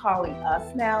 they are calling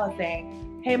us now and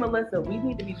saying, hey, Melissa, we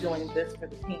need to be doing this for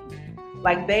the teens.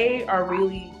 Like, they are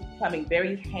really becoming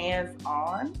very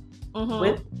hands-on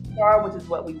with STAR, which is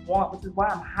what we want, which is why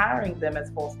I'm hiring them as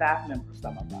full staff members,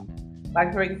 some of them.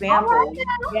 Like, for example,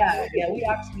 we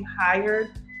actually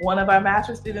hired one of our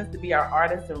master students to be our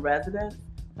artist in residence.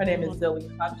 Her name is Zoe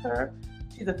Hunter.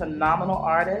 She's a phenomenal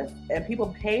artist, and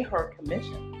people pay her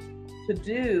commission to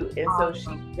do. And so she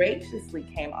graciously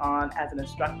came on as an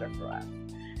instructor for us.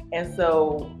 And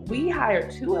so we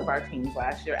hired 2 of our teams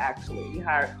last year, actually. We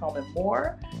hired Coleman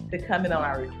Moore to come in on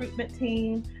our recruitment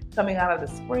team coming out of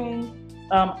the spring.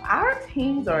 Our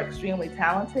teams are extremely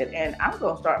talented, and I'm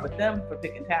going to start with them for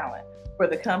picking talent for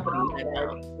the company at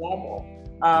every level.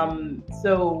 Our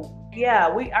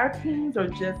teams are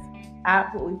just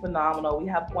absolutely phenomenal. We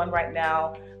have one right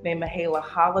now named Mahala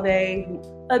Holiday,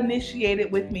 who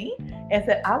initiated with me and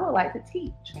said, I would like to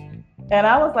teach. And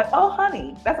I was like, oh,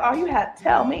 honey, that's all you had to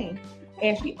tell me.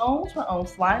 And she owns her own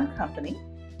slime company.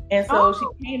 And so she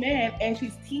came in and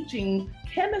she's teaching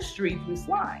chemistry through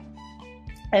slime.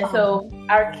 And so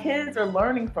our kids are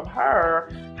learning from her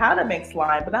how to make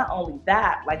slime, but not only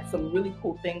that, like some really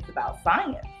cool things about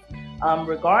science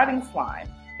regarding slime.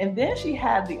 And then she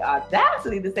had the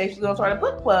audacity to say she's going to start a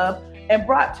book club and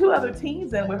brought 2 other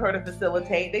teams in with her to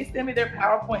facilitate. They send me their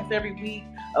PowerPoints every week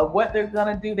of what they're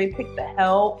going to do. They pick The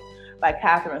Help by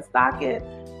Catherine Stockett,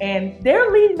 and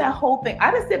they're leading that whole thing. I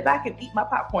just sit back and eat my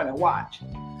popcorn and watch.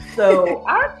 So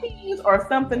our teams are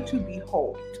something to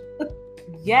behold.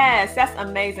 Yes, that's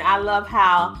amazing. I love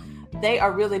how they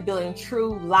are really building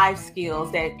true life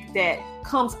skills that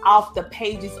comes off the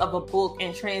pages of a book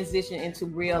and transition into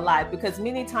real life. Because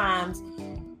many times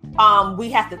we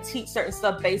have to teach certain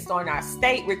stuff based on our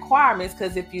state requirements.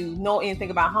 Because if you know anything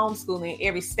about homeschooling,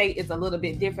 every state is a little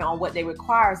bit different on what they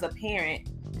require as a parent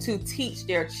to teach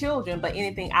their children. But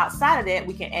anything outside of that,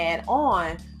 we can add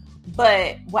on.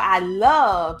 But what I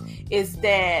love is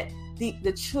that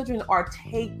the children are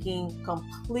taking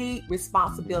complete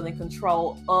responsibility and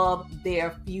control of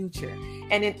their future.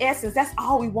 And in essence, that's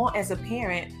all we want as a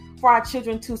parent, for our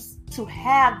children to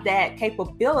have that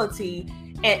capability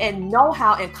and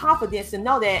know-how and confidence to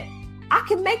know that I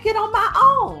can make it on my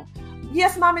own.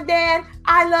 Yes, mom and dad,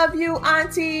 I love you,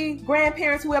 auntie,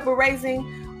 grandparents, whoever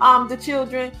raising the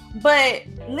children. But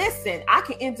listen, I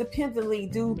can independently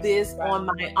do this on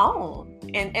my own.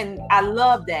 And I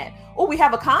love that. Oh, we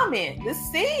have a comment. Let's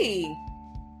see.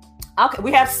 Okay,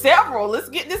 we have several. Let's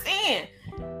get this in.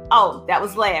 Oh, that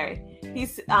was Larry.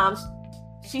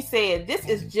 She said, this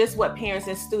is just what parents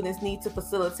and students need to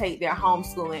facilitate their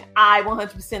homeschooling. I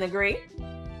 100% agree.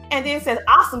 And then it says,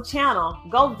 awesome channel.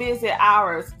 Go visit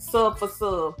ours, sub for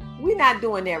sub. We're not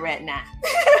doing that right now.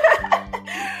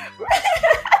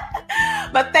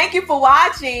 But thank you for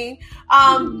watching.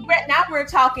 Right now we're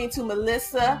talking to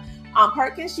Melissa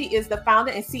Perkins, she is the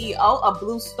founder and CEO of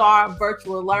Blue Star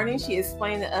Virtual Learning. She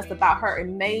explained to us about her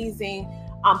amazing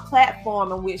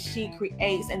platform in which she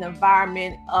creates an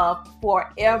environment of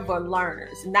forever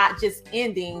learners, not just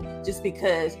ending just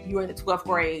because you're in the 12th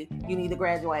grade, you need to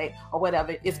graduate or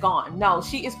whatever, it's gone. No,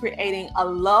 she is creating a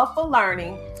love for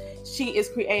learning. She is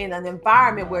creating an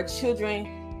environment where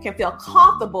children can feel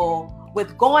comfortable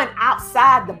with going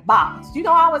outside the box. You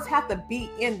don't always have to be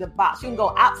in the box. You can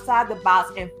go outside the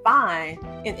box and find,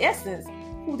 in essence,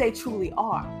 who they truly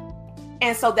are.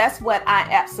 And so that's what I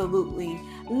absolutely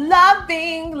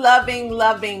loving.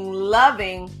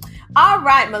 All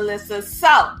right, Melissa.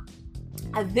 So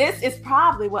this is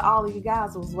probably what all of you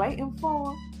guys was waiting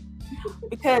for.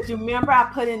 Because you remember I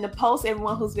put in the post,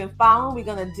 everyone who's been following, we're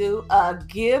going to do a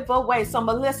giveaway. So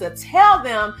Melissa, tell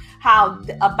them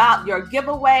about your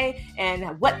giveaway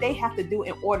and what they have to do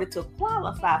in order to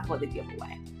qualify for the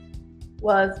giveaway.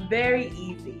 Well, it's very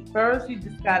easy. First, you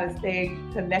just got to stay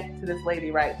connected to this lady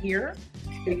right here,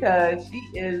 because she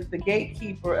is the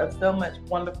gatekeeper of so much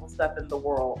wonderful stuff in the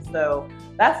world. So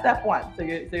that's step one. So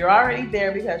you're already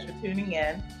there because you're tuning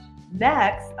in.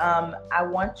 Next, I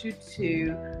want you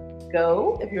to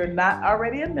go, if you're not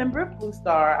already a member of Blue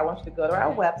Star, I want you to go to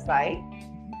our website.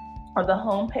 On the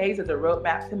homepage is a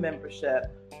roadmap to membership.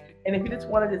 And if you just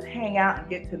want to just hang out and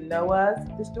get to know us,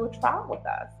 just do a trial with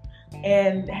us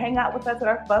and hang out with us at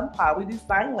our fun pod. We do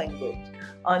sign language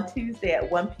on Tuesday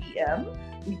at 1 p.m.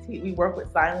 We work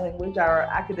with sign language. Our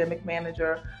academic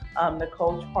manager,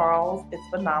 Nicole Charles, is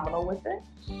phenomenal with it.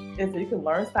 And so you can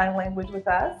learn sign language with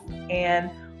us.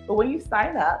 But when you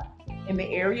sign up, in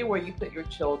the area where you put your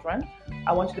children,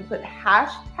 I want you to put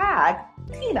hashtag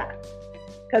Tina.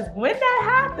 Because when that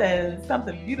happens,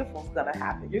 something beautiful is going to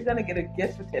happen. You're going to get a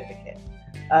gift certificate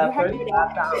of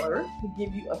 $35 to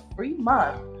give you a free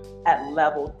month at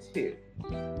level 2.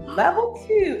 Level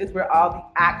 2 is where all the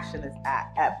action is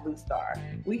at Blue Star.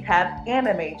 We have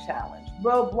Anime Challenge,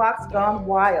 Roblox Gone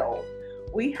Wild.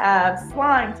 We have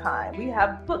Slime Time. We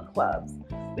have book clubs.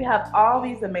 We have all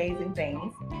these amazing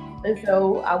things. And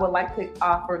so I would like to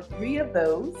offer 3 of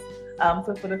those.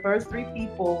 So for the first 3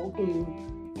 people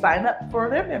who sign up for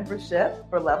their membership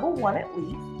for level 1 at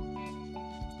least,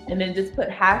 and then just put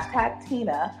hashtag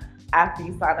Tina after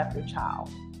you sign up your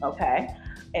child, okay?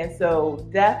 And so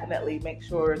definitely make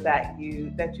sure that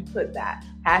you put that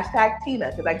hashtag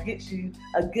Tina, because that gets you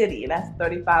a goodie, and that's a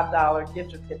 $35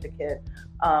 gift certificate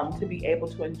to be able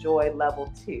to enjoy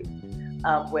level 2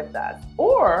 with us.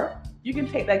 Or you can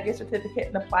take that gift certificate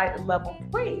and apply it to level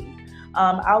 3.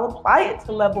 I'll apply it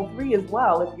to level 3 as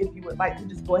well if you would like to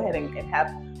just go ahead and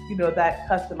have, that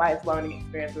customized learning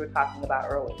experience we were talking about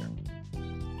earlier.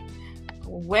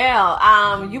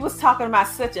 Well, you was talking about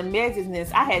such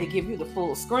amazingness. I had to give you the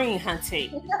full screen,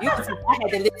 hunty. I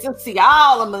had to listen to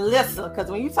all of Melissa, because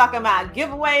when you talking about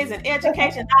giveaways and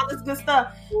education, all this good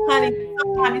stuff, honey,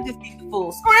 sometimes you just need the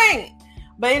full screen.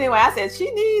 But anyway, I said,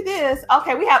 she need this.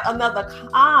 Okay, we have another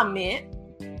comment.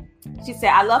 She said,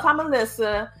 I love how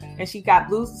Melissa, and she got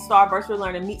Blue Star Virtual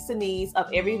Learning meets the needs of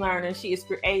every learner. She is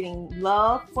creating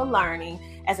love for learning.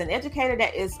 As an educator,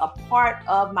 that is a part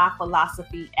of my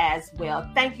philosophy as well.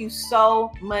 Thank you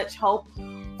so much, Hope,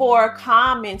 for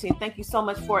commenting. Thank you so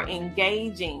much for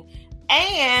engaging.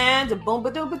 And boom,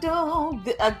 ba doom, ba doom.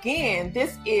 Again,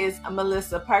 this is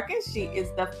Melissa Perkins. She is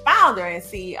the founder and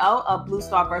CEO of Blue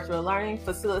Star Virtual Learning,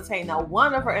 facilitating a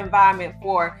wonderful environment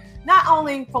for not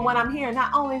only, from what I'm hearing,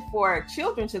 not only for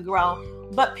children to grow,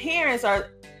 but parents are.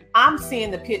 I'm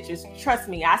seeing the pictures. Trust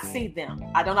me, I see them.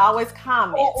 I don't always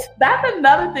comment. Oh, that's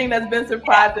another thing that's been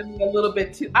surprising me a little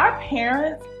bit too. Our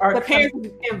parents are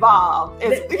involved.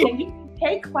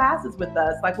 Take classes with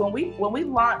us. Like when we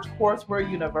launched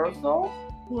Courseware Universal,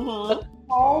 the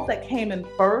calls that came in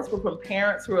first were from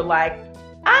parents who were like,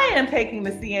 I am taking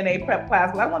the CNA prep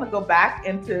class, but I want to go back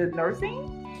into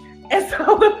nursing. And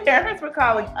so the parents were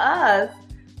calling us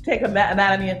to take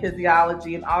anatomy and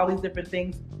physiology and all these different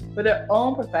things for their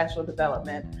own professional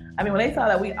development. I mean, when they saw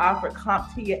that we offered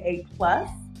CompTIA A+,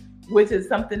 which is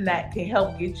something that can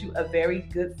help get you a very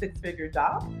good 6-figure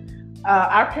job,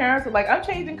 our parents were like, I'm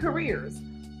changing careers.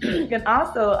 And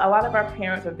also, a lot of our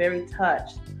parents are very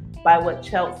touched by what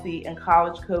Chelsea and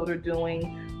College Code are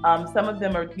doing. Some of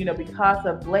them are, because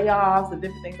of layoffs and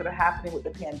different things that are happening with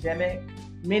the pandemic,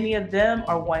 many of them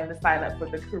are wanting to sign up for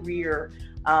the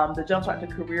Jumpstart to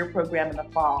Career program in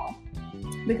the fall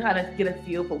to kind of get a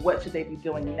feel for what should they be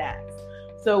doing next.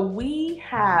 So we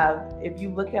have, if you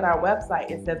look at our website,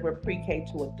 it says we're pre-K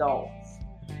to adults.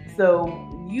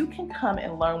 So you can come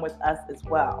and learn with us as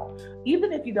well.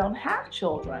 Even if you don't have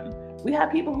children, we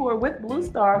have people who are with Blue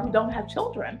Star who don't have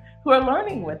children who are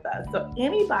learning with us. So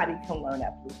anybody can learn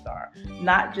at Blue Star,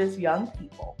 not just young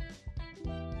people.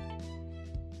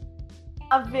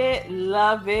 Love it,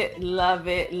 love it, love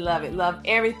it, love it, love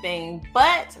everything.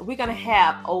 But we're going to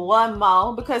have one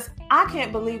more because I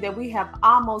can't believe that we have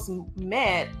almost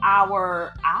met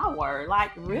our hour.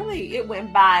 Like, really, it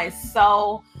went by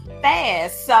so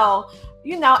fast. So,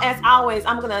 as always,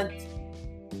 I'm going to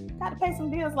pay some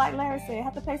bills, like Larry said. I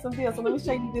have to pay some bills. So let me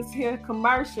show you this here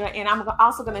commercial. And I'm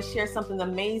also going to share something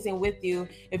amazing with you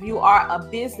if you are a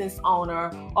business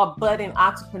owner or budding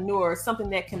entrepreneur, something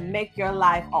that can make your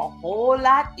life a whole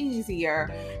lot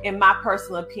easier, in my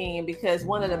personal opinion, because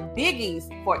one of the biggies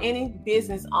for any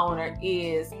business owner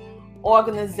is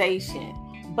organization,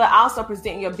 but also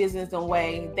presenting your business in a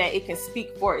way that it can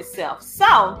speak for itself.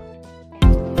 So,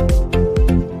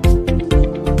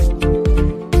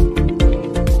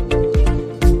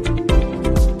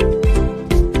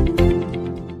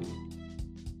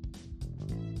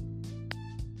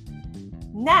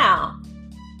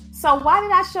 so why did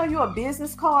I show you a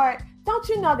business card? Don't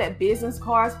you know that business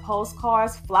cards,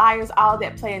 postcards, flyers, all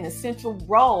that play an essential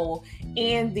role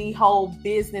in the whole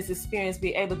business experience,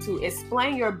 be able to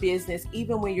explain your business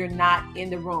even when you're not in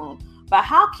the room. But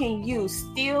how can you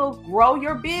still grow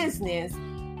your business?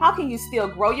 How can you still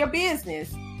grow your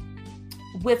business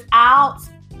without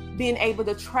being able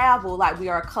to travel like we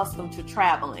are accustomed to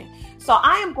traveling? So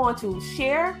I am going to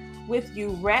share with you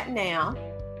right now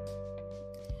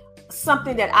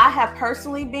something that I have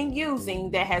personally been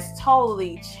using that has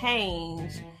totally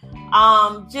changed.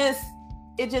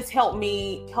 It just helped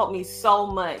me so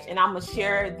much, and I'm gonna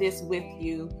share this with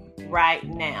you right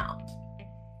now.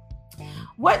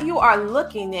 What you are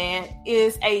looking at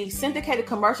is a syndicated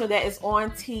commercial that is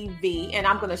on TV, and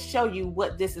I'm gonna show you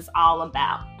what this is all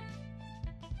about.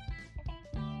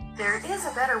 There is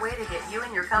a better way to get you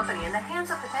and your company in the hands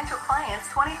of potential clients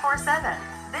 24/7.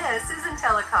 This is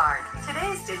IntelliCard,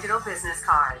 today's digital business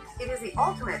card. It is the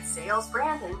ultimate sales,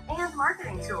 branding, and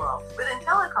marketing tool. With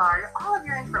IntelliCard, all of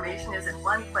your information is in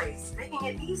one place, making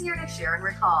it easier to share and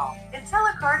recall.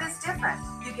 IntelliCard is different.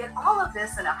 You get all of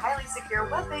this in a highly secure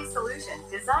web-based solution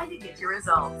designed to get you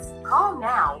results. Call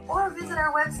now or visit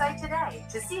our website today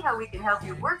to see how we can help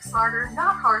you work smarter,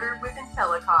 not harder with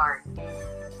IntelliCard.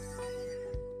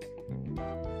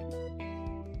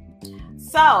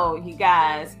 So, you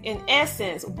guys, in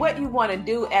essence, what you want to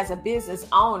do as a business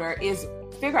owner is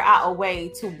figure out a way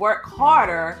to work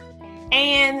harder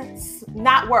and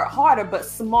not work harder, but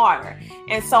smarter.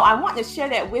 And so I want to share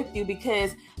that with you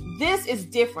because this is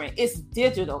different. It's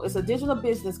digital. It's a digital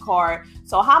business card.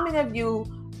 So how many of you,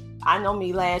 I know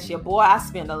me last year, boy, I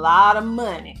spent a lot of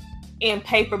money in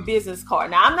paper business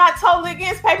card. Now, I'm not totally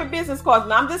against paper business cards,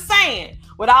 but I'm just saying,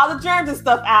 with all the germs and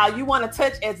stuff out, you want to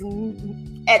touch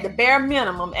at the bare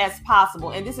minimum as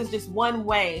possible. And this is just one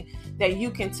way that you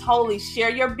can totally share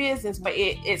your business, but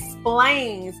it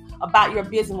explains about your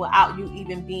business without you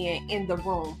even being in the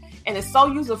room. And it's so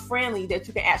user-friendly that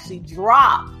you can actually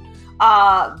drop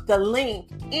the link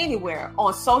anywhere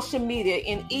on social media,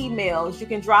 in emails. You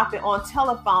can drop it on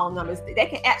telephone numbers. They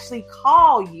can actually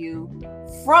call you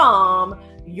from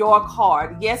your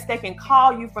card. Yes, they can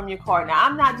call you from your card. Now,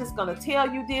 I'm not just going to tell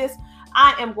you this.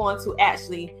 I am going to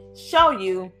actually show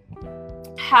you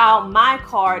how my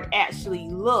card actually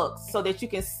looks so that you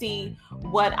can see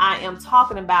what I am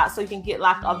talking about, so you can get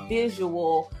like a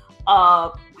visual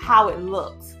of how it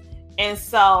looks. And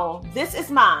so this is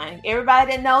mine.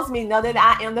 Everybody that knows me know that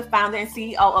I am the founder and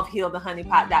CEO of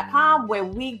HealTheHoneyPot.com, where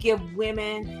we give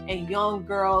women and young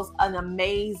girls an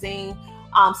amazing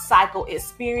cycle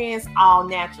experience, all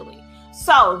naturally.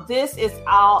 So this is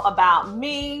all about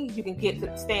me. You can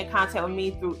stay in contact with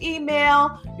me through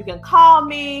email. You can call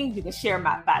me. You can share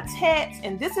by text.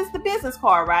 And this is the business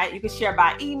card, right? You can share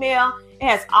by email. It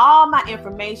has all my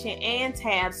information and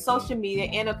tabs, social media,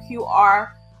 and a QR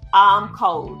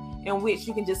code in which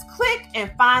you can just click and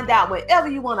find out whatever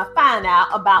you want to find out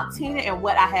about Tina and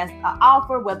what I have to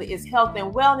offer, whether it's health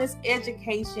and wellness,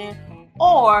 education,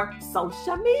 or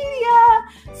social media.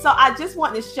 So I just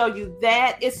want to show you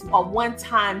that it's a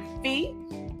one-time fee.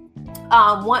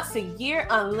 Once a year,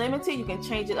 unlimited. You can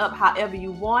change it up however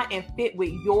you want and fit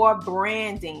with your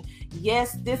branding.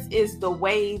 Yes, this is the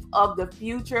wave of the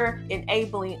future,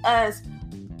 enabling us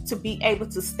to be able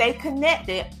to stay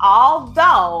connected,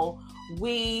 although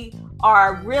we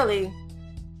are really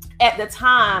at the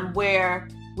time where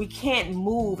we can't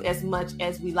move as much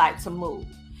as we like to move.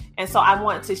 And so I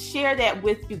want to share that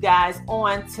with you guys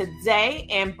on today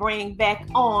and bring back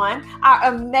on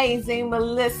our amazing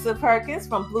Melissa Perkins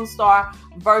from Blue Star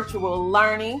Virtual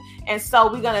Learning. And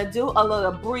so we're going to do a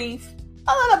little brief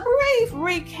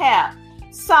recap.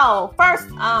 So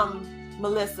first,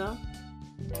 Melissa,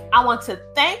 I want to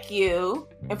thank you.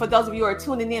 And for those of you who are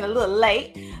tuning in a little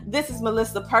late, this is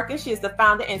Melissa Perkins. She is the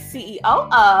founder and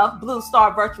CEO of Blue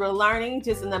Star Virtual Learning,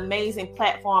 just an amazing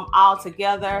platform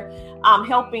altogether,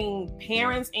 helping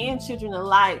parents and children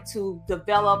alike to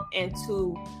develop and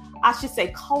to, I should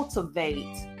say,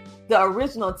 cultivate the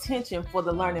original intention for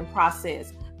the learning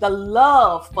process, the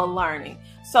love for learning.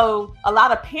 So a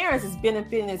lot of parents is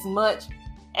benefiting as much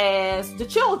as the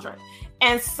children.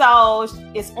 And so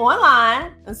it's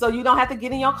online, and so you don't have to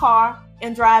get in your car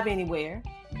and drive anywhere,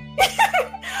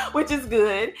 which is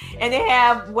good. And they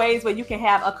have ways where you can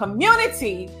have a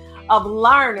community of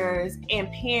learners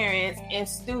and parents and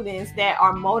students that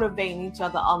are motivating each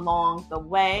other along the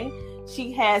way.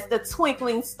 She has the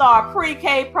Twinkling Star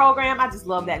Pre-K program. I just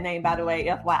love that name, by the way,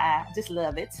 FYI. Just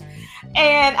love it.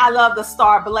 And I love the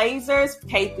Star Blazers,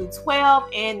 K through 12.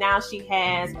 And now she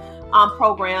has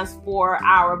programs for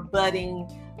our budding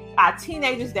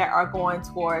teenagers that are going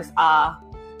towards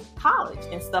college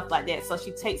and stuff like that. So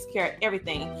she takes care of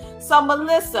everything. So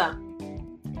Melissa,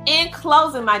 in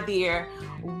closing, my dear,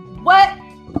 what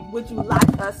would you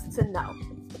like us to know?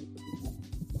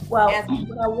 Well,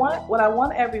 what I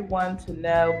want everyone to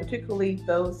know, particularly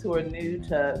those who are new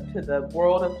to the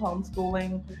world of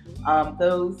homeschooling,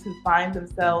 those who find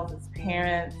themselves as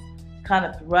parents kind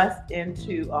of thrust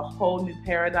into a whole new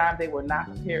paradigm they were not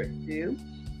prepared to do,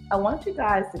 I want you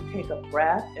guys to take a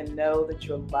breath and know that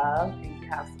you're loved and you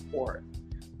have support.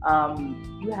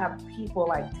 You have people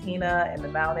like Tina and the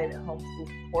Validated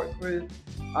Homeschool Support Group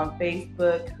on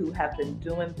Facebook who have been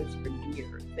doing this for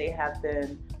years. They have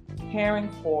been caring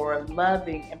for,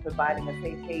 loving, and providing a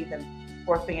safe haven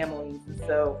for families. And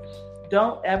so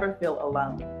don't ever feel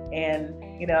alone. And,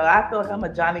 I feel like I'm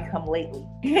a Johnny come lately.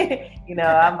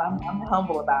 I'm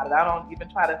humble about it. I don't even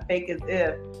try to fake as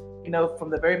if, from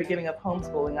the very beginning of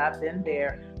homeschooling, I've been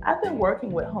there. I've been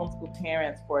working with homeschool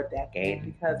parents for a decade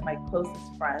because my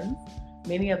closest friends,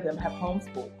 many of them have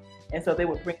homeschooled. And so they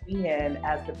would bring me in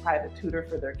as the private tutor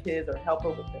for their kids or helper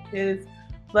with their kids.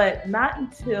 But not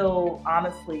until,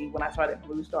 honestly, when I started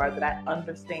Blue Star, that I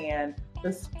understand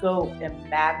the scope and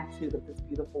magnitude of this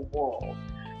beautiful world.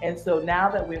 And so now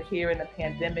that we're here in the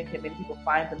pandemic and many people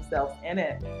find themselves in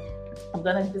it, I'm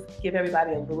going to just give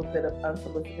everybody a little bit of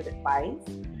unsolicited advice.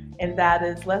 And that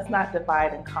is, let's not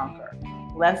divide and conquer.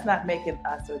 Let's not make it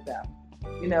us or them.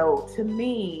 To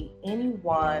me,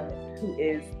 anyone who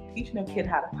is teaching a kid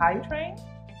how to potty train,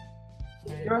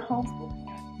 you're a homeschooler.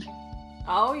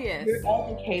 Oh, yes. You're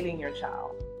educating your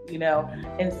child,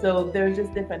 and so there's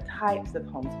just different types of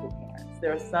homeschool parents.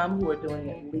 There are some who are doing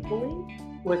it legally,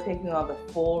 who are taking on the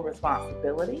full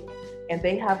responsibility, and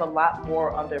they have a lot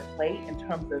more on their plate in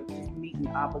terms of just meeting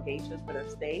obligations for their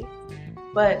states.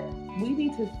 But we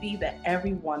need to see that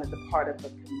everyone is a part of the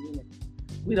community.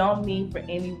 We don't need for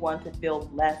anyone to feel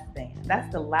less than. That's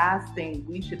the last thing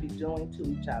we should be doing to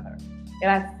each other.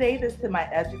 And I say this to my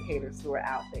educators who are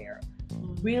out there.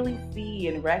 Really see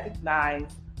and recognize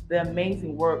the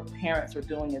amazing work parents are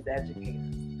doing as educators.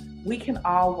 We can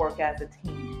all work as a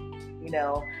team.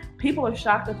 People are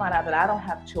shocked to find out that I don't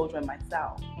have children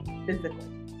myself, physically.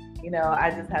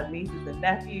 I just have nieces and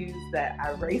nephews that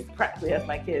I raised practically as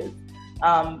my kids.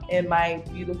 And my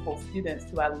beautiful students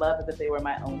who I love as if they were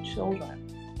my own children.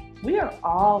 We are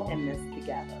all in this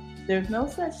together. There's no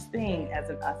such thing as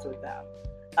an us or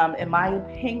them. In my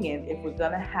opinion, if we're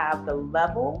going to have the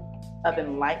level of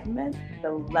enlightenment,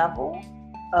 the level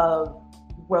of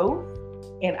growth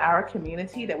in our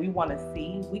community that we want to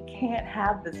see, we can't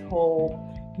have this whole,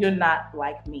 you're not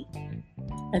like me.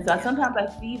 And so sometimes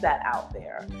I see that out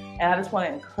there. And I just want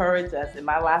to encourage us in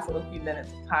my last little few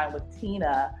minutes of time with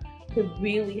Tina to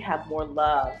really have more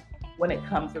love when it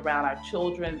comes around our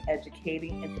children,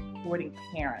 educating and supporting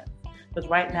parents. Because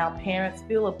right now, parents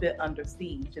feel a bit under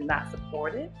siege and not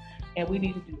supported. And we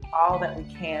need to do all that we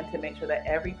can to make sure that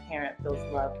every parent feels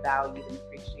loved, valued, and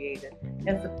appreciated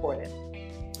and supported.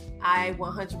 I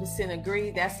 100%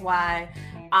 agree. That's why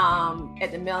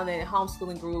at the Melanated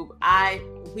Homeschooling Group,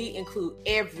 we include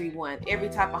everyone, every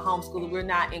type of homeschooler. We're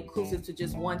not inclusive to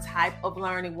just one type of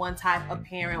learning, one type of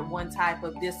parent, one type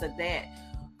of this or that.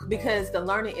 Because the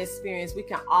learning experience, we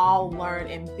can all learn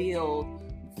and build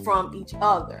from each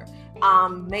other.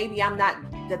 Maybe I'm not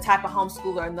the type of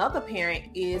homeschooler another parent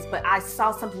is, but I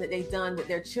saw something that they've done with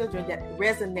their children that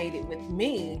resonated with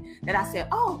me, that I said,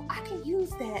 oh, I can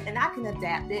use that and I can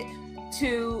adapt it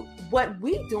to what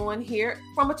we doing here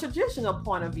from a traditional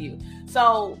point of view.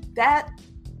 So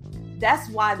that's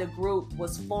why the group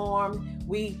was formed.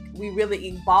 We really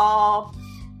evolved,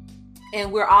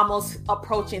 and we're almost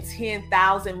approaching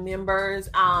 10,000 members.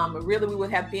 Really, we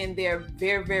would have been there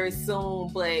very, very soon,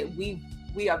 but we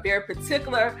are very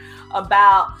particular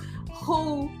about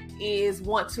who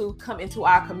want to come into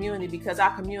our community, because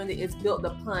our community is built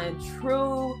upon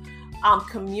true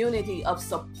community of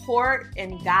support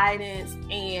and guidance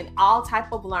and all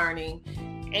type of learning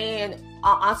and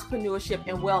entrepreneurship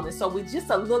and wellness. So we're just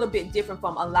a little bit different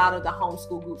from a lot of the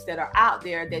homeschool groups that are out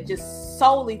there that just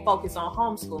solely focus on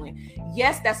homeschooling.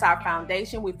 Yes, that's our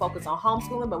foundation. We focus on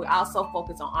homeschooling, but we also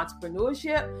focus on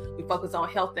entrepreneurship. We focus on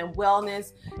health and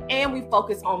wellness, and we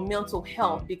focus on mental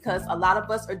health, because a lot of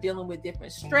us are dealing with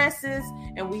different stresses,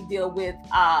 and we deal with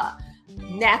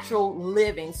natural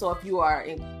living. So if you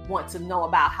want to know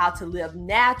about how to live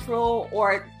natural,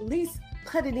 or at least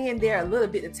put it in there a little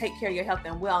bit to take care of your health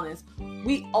and wellness,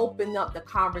 we open up the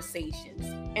conversations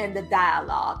and the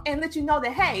dialogue and let you know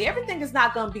that, hey, everything is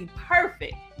not going to be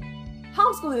perfect.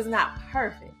 Homeschooling is not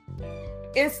perfect.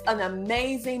 It's an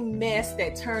amazing mess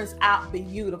that turns out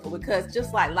beautiful, because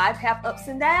just like life have ups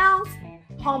and downs,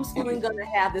 homeschooling going to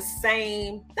have the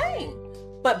same thing.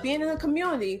 But being in a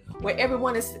community where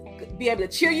everyone is be able to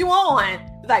cheer you on,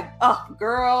 like, oh,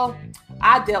 girl,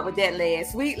 I dealt with that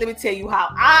last week. Let me tell you how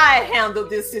I handled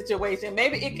this situation.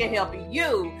 Maybe it can help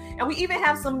you. And we even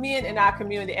have some men in our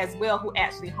community as well who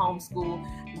actually homeschool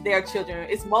their children.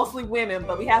 It's mostly women,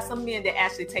 but we have some men that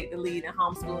actually take the lead in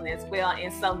homeschooling as well.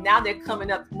 And so now they're coming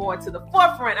up more to the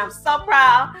forefront. I'm so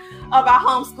proud of our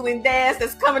homeschooling dads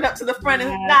that's coming up to the front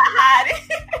and not hiding.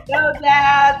 Go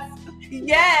dads.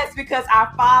 Yes, because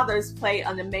our fathers play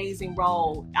an amazing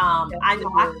role. I know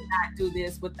I could not do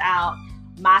this without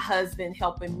my husband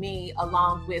helping me,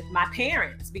 along with my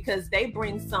parents, because they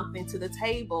bring something to the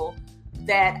table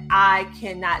that I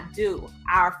cannot do.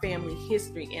 Our family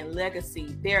history and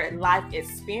legacy, their life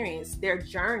experience, their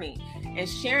journey, and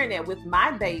sharing that with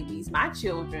my babies, my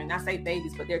children. I say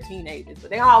babies, but they're teenagers, but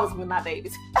they're always with my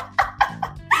babies.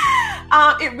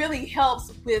 It really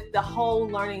helps with the whole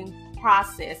learning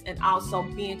process, and also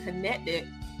being connected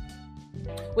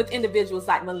with individuals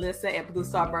like Melissa at Blue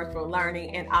Star Virtual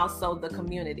Learning, and also the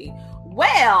community.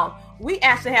 Well, we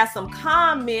actually have some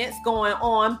comments going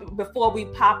on before we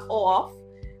pop off.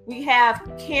 We have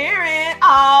Karen.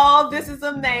 Oh, this is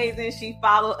amazing. She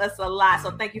followed us a lot.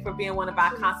 So thank you for being one of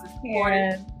our constant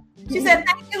supporters. She said,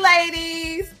 thank you,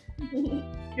 ladies.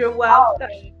 You're welcome.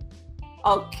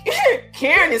 Oh,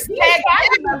 Karen is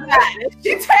tagging everybody.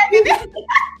 She's tagging it.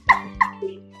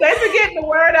 Thanks for getting the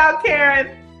word out,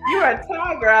 Karen. You're a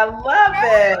tiger. I love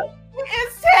it.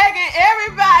 It's tagging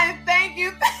everybody. Thank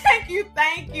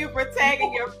you for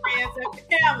tagging your friends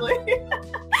and family.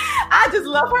 I just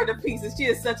love her to pieces. She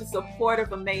is such a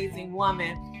supportive, amazing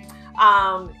woman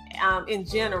in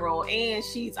general, and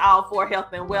she's all for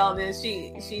health and wellness.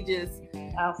 She just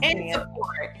and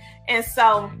support. And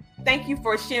so thank you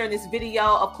for sharing this video.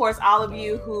 Of course, all of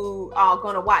you who are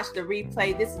going to watch the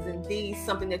replay, this is indeed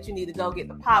something that you need to go get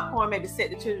the popcorn, maybe sit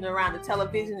the children around the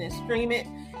television and stream it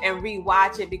and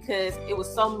rewatch it, because it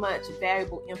was so much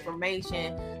valuable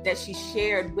information that she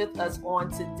shared with us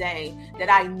on today, that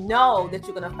I know that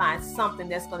you're going to find something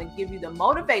that's going to give you the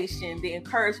motivation, the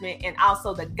encouragement, and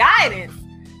also the guidance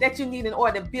that you need in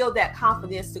order to build that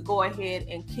confidence to go ahead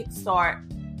and kickstart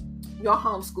your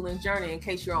homeschooling journey, in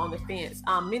case you're on the fence.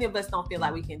 Many of us don't feel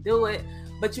like we can do it,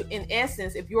 but you, in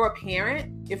essence, if you're a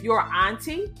parent, if you're an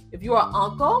auntie, if you're an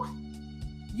uncle,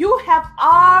 you have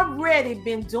already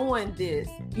been doing this.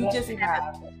 You just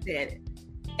haven't looked at it.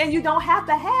 And you don't have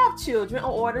to have children in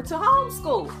order to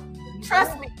homeschool.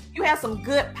 Trust me, you have some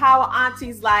good power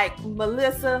aunties like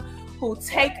Melissa who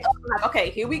take up, like, okay,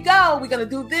 here we go. We're going to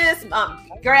do this.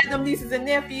 Grab them nieces and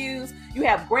nephews. You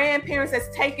have grandparents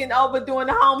that's taking over doing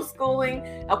the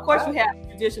homeschooling. Of course, you have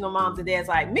traditional moms and dads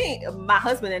like me, my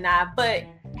husband and I, but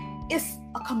it's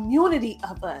a community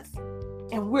of us,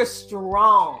 and we're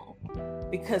strong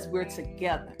because we're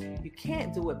together. You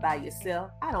can't do it by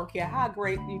yourself. I don't care how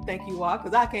great you think you are,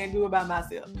 because I can't do it by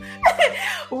myself.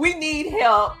 We need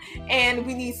help, and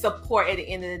we need support at the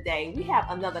end of the day. We have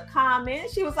another comment.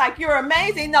 She was like, you're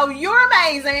amazing. No, you're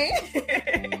amazing.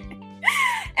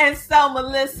 And so,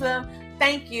 Melissa,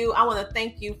 thank you. I want to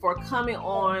thank you for coming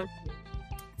on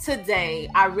today.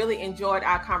 I really enjoyed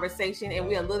our conversation, and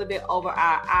we're a little bit over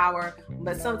our hour,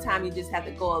 but sometimes you just have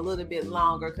to go a little bit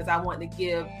longer, because I want to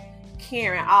give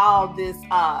Karen all this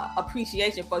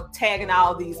appreciation for tagging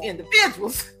all these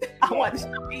individuals. I want to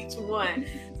show each one.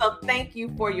 So thank you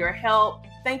for your help.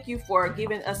 Thank you for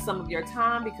giving us some of your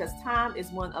time, because time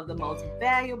is one of the most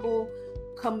valuable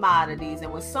commodities.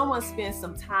 And when someone spends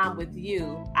some time with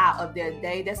you out of their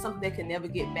day, that's something they can never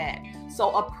get back.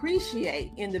 So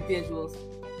appreciate individuals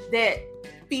that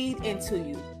feed into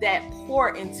you, that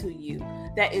pour into you,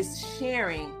 that is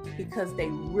sharing because they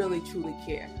really truly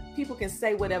care. People can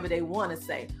say whatever they want to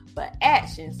say, but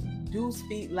actions do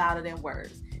speak louder than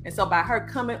words. And so by her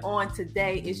coming on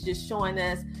today, it's just showing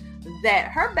us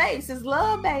that her base is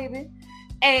love, baby.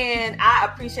 And I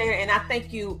appreciate her. And I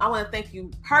thank you. I want to thank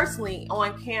you personally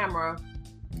on camera.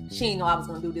 She didn't know I was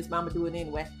going to do this, but I'm going to do it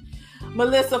anyway.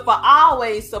 Melissa, for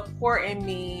always supporting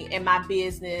me in my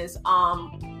business.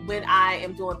 When I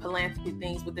am doing philanthropy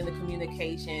things within the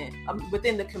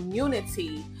within the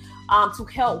community, to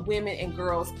help women and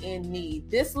girls in need.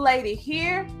 This lady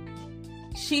here,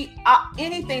 she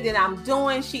anything that I'm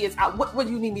doing, she is out. What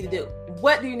do you need me to do?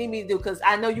 What do you need me to do? Because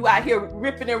I know you out here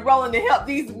ripping and rolling to help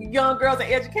these young girls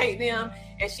and educate them.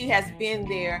 And she has been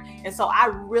there. And so I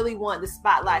really want to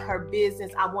spotlight her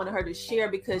business. I wanted her to share,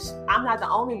 because I'm not the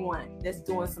only one that's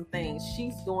doing some things.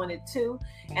 She's doing it too.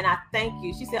 And I thank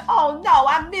you. She said, oh no,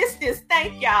 I missed this.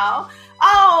 Thank y'all.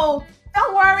 Oh,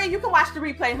 don't worry. You can watch the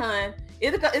replay, hun.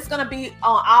 It's going to be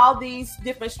on all these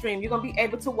different streams. You're going to be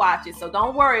able to watch it. So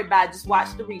don't worry about it. Just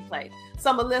watch the replay.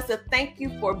 So Melissa, thank you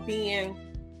for being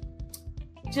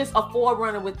just a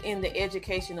forerunner within the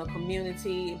educational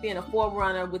community, being a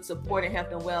forerunner with supporting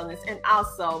health and wellness, and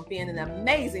also being an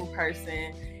amazing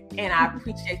person. And I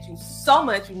appreciate you so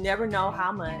much. You never know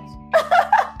how much.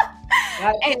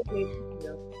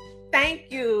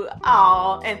 Thank you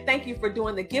all. And thank you for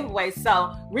doing the giveaway.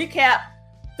 So recap.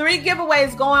 3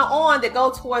 giveaways going on that go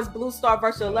towards Blue Star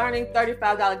Virtual Learning,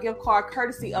 $35 gift card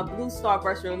courtesy of Blue Star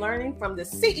Virtual Learning from the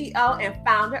CEO and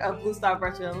founder of Blue Star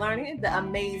Virtual Learning, the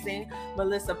amazing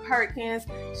Melissa Perkins.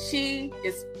 She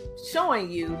is showing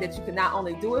you that you can not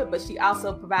only do it, but she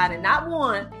also provided not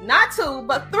 1, not 2,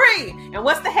 but 3. And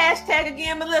what's the hashtag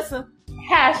again, Melissa?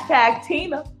 Hashtag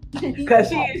Tina, because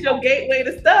she is your gateway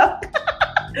to stuff.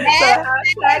 So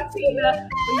hashtag Tina.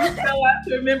 When you fill out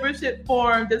your membership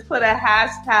form, just put a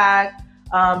hashtag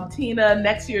Tina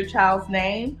next to your child's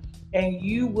name, and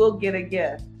you will get a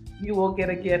gift. You will get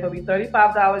a gift. It'll be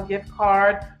 $35 gift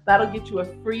card. That'll get you a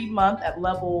free month at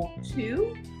level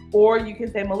 2. Or you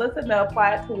can say, Melissa, no,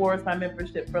 apply it towards my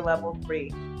membership for level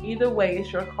 3. Either way,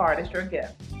 it's your card. It's your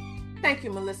gift. Thank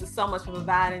you, Melissa, so much for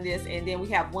providing this. And then we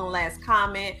have one last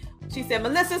comment. She said,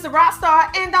 Melissa's a rock star,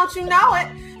 and don't you know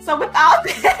it? So with all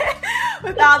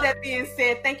that being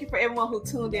said, thank you for everyone who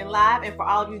tuned in live, and for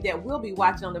all of you that will be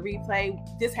watching on the replay.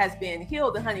 This has been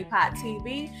Heal the Honey Pot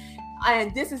TV,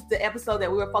 and this is the episode that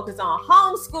we were focused on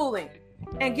homeschooling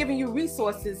and giving you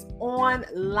resources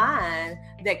online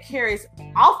that carries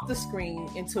off the screen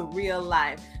into real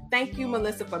life. Thank you,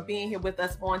 Melissa, for being here with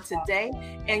us on today.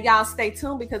 And y'all stay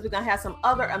tuned, because we're going to have some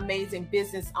other amazing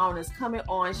business owners coming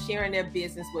on, sharing their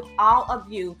business with all of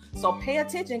you. So pay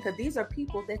attention, because these are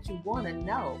people that you want to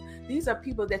know. These are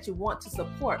people that you want to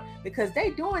support, because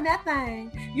they doing that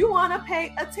thing. You want to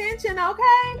pay attention,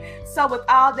 okay? So with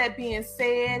all that being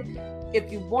said, if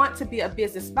you want to be a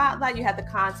business spotlight, you have to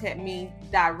contact me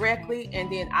directly, and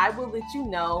then I will let you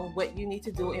know what you need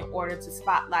to do in order to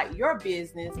spotlight your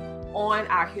business on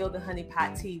our Heal the Honey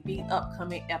Pot TV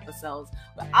upcoming episodes.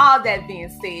 With all that being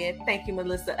said, thank you,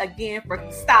 Melissa, again for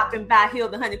stopping by Heal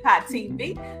the Honey Pot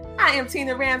TV. I am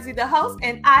Tina Ramsey, the host,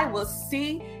 and I will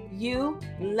see you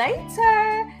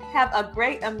later. Have a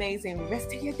great, amazing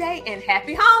rest of your day, and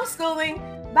happy homeschooling.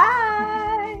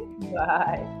 Bye.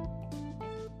 Bye.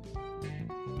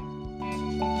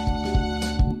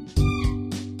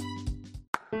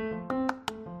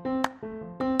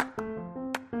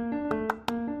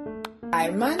 Hi,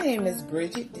 my name is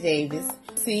Bridget Davis,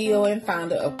 CEO and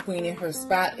founder of Queen in Her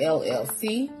Spot,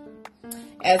 LLC.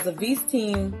 As a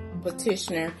V-Team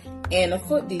petitioner and a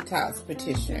foot detox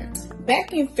petitioner.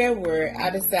 Back in February, I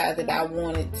decided I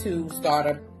wanted to start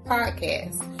a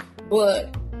podcast,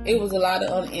 but it was a lot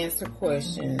of unanswered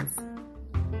questions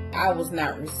I was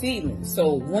not receiving.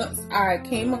 So once I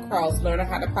came across Learning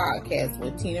How to Podcast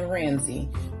with Tina Ramsey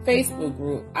Facebook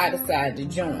group, I decided to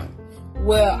join.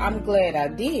 Well, I'm glad I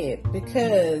did,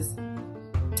 because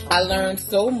I learned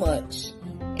so much,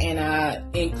 and I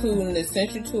including the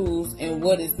essential tools and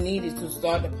what is needed to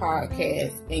start the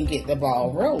podcast and get the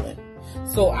ball rolling.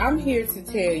 So I'm here to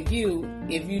tell you,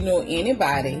 if you know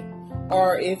anybody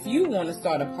or if you want to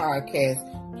start a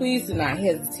podcast, please do not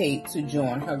hesitate to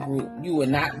join her group. You will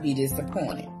not be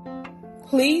disappointed.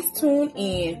 Please tune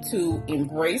in to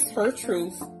Embrace Her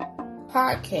Truth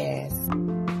podcast.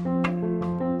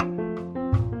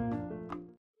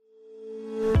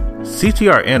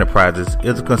 CTR Enterprises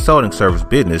is a consulting service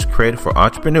business created for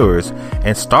entrepreneurs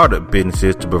and startup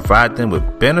businesses to provide them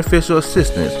with beneficial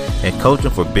assistance and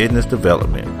coaching for business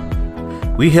development.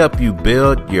 We help you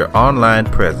build your online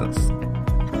presence.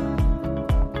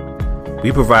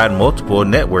 We provide multiple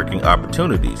networking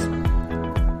opportunities.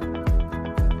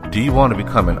 Do you want to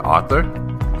become an author?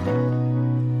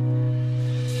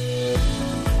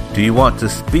 Do you want to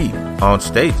speak on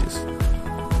stages?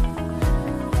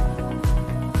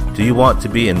 Do you want to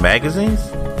be in magazines?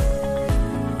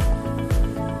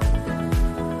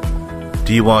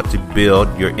 Do you want to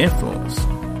build your influence?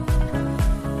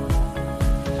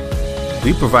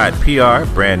 We provide PR,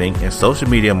 branding, and social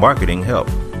media marketing help.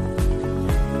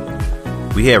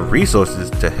 We have resources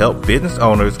to help business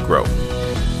owners grow.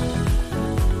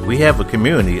 We have a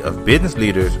community of business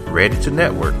leaders ready to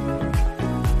network.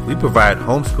 We provide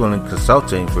homeschooling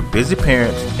consulting for busy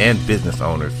parents and business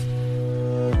owners.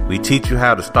 We teach you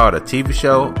how to start a TV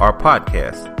show or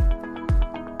podcast.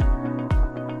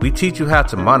 We teach you how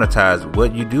to monetize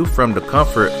what you do from the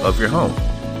comfort of your home.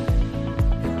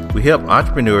 We help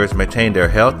entrepreneurs maintain their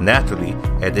health naturally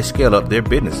as they scale up their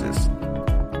businesses.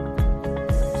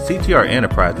 CTR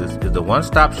Enterprises is the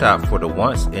one-stop shop for the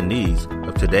wants and needs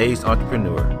of today's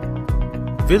entrepreneur.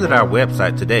 Visit our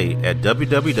website today at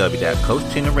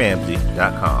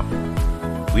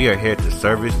www.CoachTinaRamsey.com. We are here to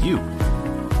service you.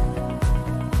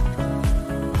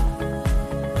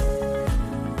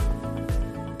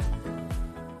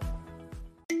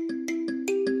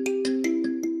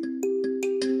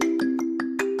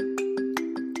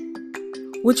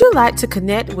 Would you like to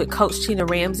connect with Coach Tina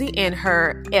Ramsey and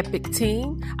her epic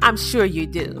team? I'm sure you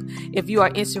do. If you are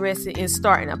interested in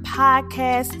starting a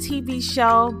podcast, TV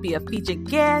show, be a featured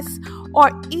guest,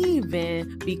 or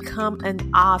even become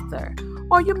an author,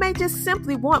 or you may just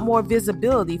simply want more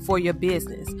visibility for your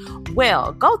business,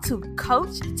 well, go to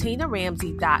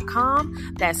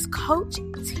CoachTinaRamsey.com. That's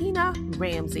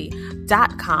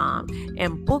CoachTinaRamsey.com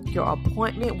and book your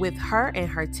appointment with her and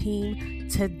her team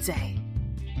today.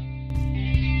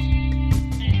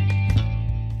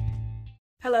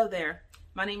 Hello there.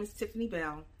 My name is Tiffany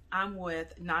Bell. I'm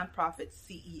with Nonprofit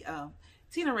CEO.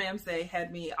 Tina Ramsey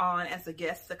had me on as a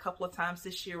guest a couple of times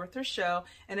this year with her show,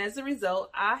 and as a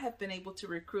result, I have been able to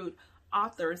recruit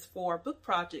authors for book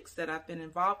projects that I've been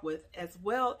involved with, as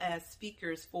well as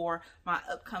speakers for my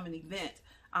upcoming event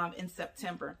in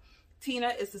September. Tina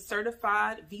is a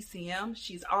certified VCM.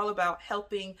 She's all about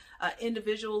helping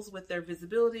individuals with their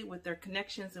visibility, with their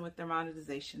connections, and with their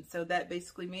monetization. So that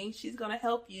basically means she's going to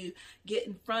help you get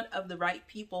in front of the right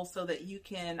people so that you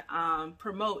can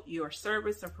promote your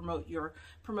service or promote your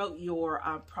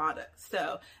product.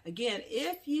 So again,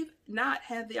 if you've not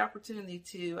had the opportunity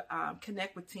to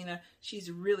connect with Tina,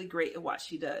 she's really great at what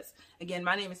she does. Again,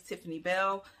 my name is Tiffany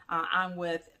Bell. I'm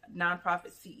with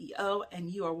Nonprofit CEO, and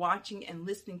you are watching and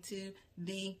listening to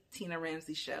The Tina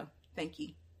Ramsey Show. Thank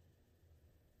you.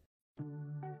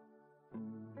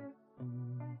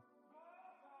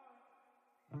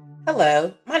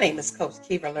 Hello, my name is Coach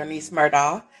Kiva Lernice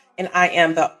Murdaugh, and I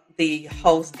am the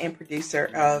host and producer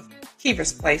of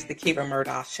Kiva's Place, The Kiva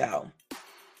Murdaugh Show.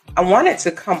 I wanted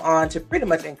to come on to pretty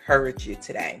much encourage you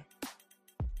today,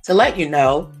 to let you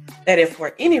know that if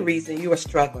for any reason you're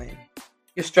struggling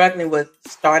with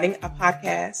starting a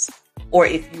podcast, or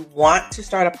if you want to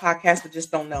start a podcast but just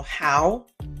don't know how,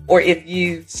 or if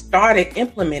you started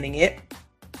implementing it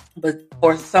but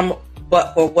for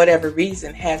whatever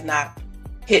reason has not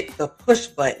hit the push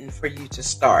button for you to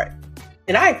start,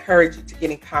 then I encourage you to get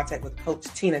in contact with Coach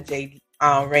Tina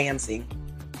Ramsey.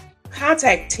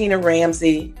 Contact Tina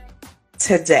Ramsey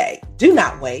today. Do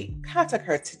not wait. Contact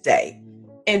her today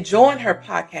and join her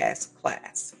podcast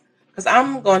class. Because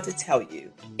I'm going to tell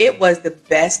you, it was the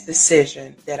best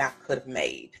decision that I could have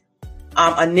made.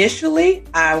 Initially,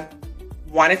 I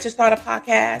wanted to start a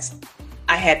podcast.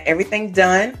 I had everything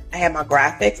done. I had my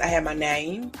graphics. I had my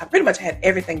name. I pretty much had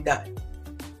everything done.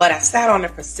 But I sat on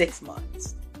it for 6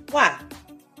 months. Why?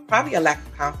 Probably a lack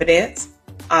of confidence.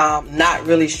 Not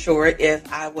really sure if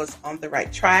I was on the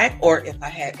right track or if I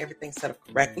had everything set up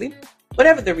correctly.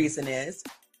 Whatever the reason is.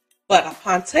 But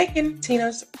upon taking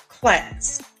Tina's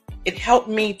class, it helped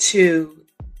me to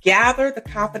gather the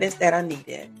confidence that I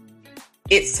needed.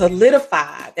 It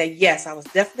solidified that, yes, I was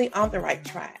definitely on the right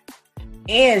track.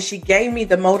 And she gave me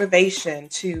the motivation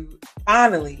to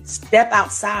finally step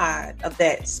outside of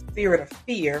that spirit of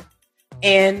fear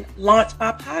and launch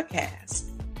my podcast.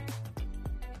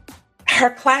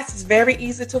 Her class is very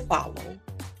easy to follow.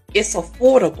 It's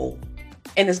affordable,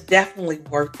 and it's definitely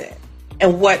worth it.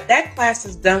 And what that class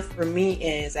has done for me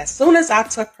is, as soon as I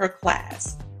took her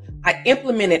class, I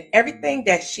implemented everything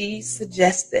that she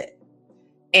suggested,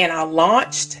 And I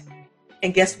launched,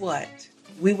 and guess what?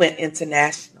 We went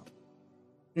international.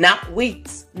 Not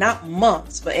weeks, not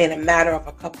months, but in a matter of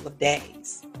a couple of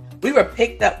days. We were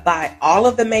picked up by all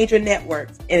of the major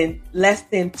networks in less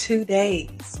than 2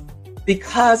 days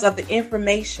because of the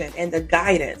information and the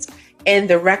guidance and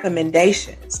the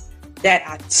recommendations that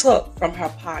I took from her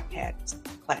podcast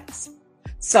class.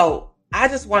 So I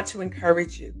just want to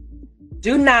encourage you.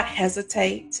 Do not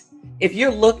hesitate. If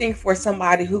you're looking for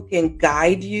somebody who can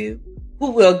guide you,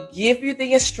 who will give you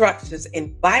the instructions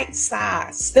in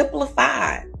bite-sized,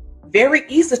 simplified, very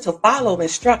easy to follow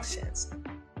instructions,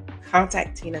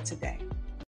 contact Tina today.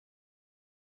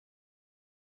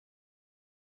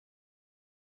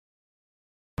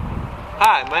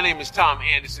 Hi, my name is Tom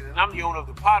Anderson, and I'm the owner of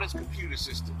the Potters Computer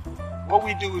System. What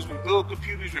we do is we build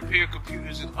computers, repair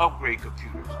computers, and upgrade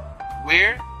computers.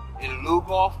 Where? In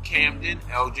Lugoff, Camden,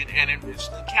 Elgin, and in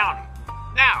Richland County.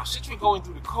 Now, since we're going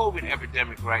through the COVID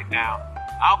epidemic right now,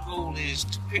 our goal is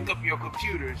to pick up your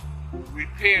computers,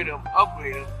 repair them,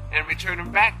 upgrade them, and return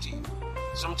them back to you.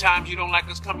 Sometimes you don't like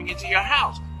us coming into your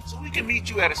house, so we can meet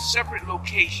you at a separate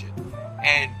location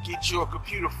and get your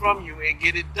computer from you and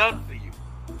get it done for you.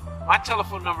 My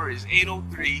telephone number is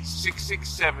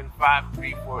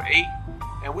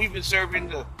 803-667-5348, and we've been serving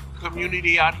the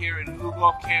community out here in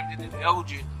Lugoff, Camden, and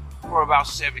Elgin for about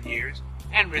 7 years,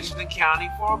 and Richland County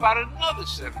for about another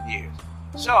 7 years.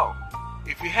 So,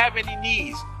 if you have any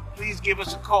needs, please give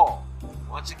us a call.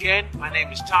 Once again, my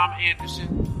name is Tom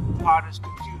Anderson, Potters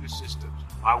Computer Systems.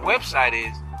 My website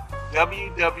is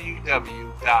www.potters,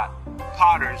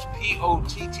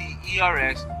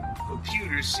 P-O-T-T-E-R-S,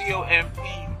 computers,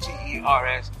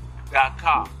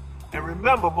 computers.com. And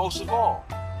remember, most of all,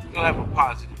 you'll have a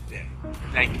positive day.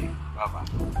 Thank you. Bye-bye.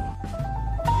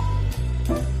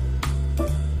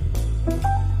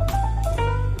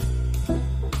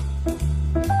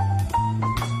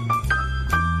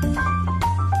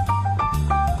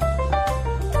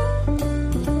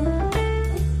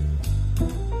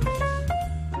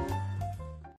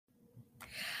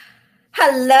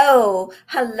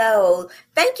 Hello.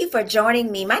 Thank you for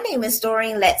joining me. My name is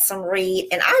Doreen Letson Reed,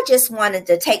 and I just wanted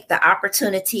to take the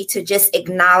opportunity to just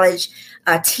acknowledge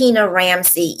Tina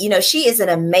Ramsey. You know, she is an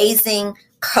amazing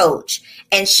coach,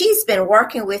 and she's been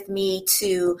working with me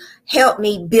to help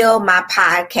me build my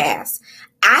podcast.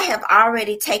 I have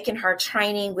already taken her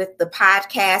training with the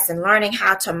podcast and learning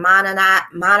how to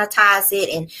monetize it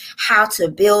and how to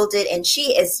build it. And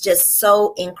she is just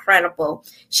so incredible.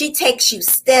 She takes you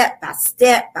step by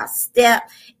step by step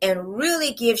and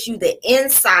really gives you the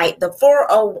insight, the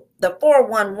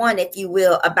 411, if you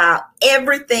will, about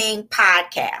everything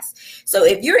podcast. So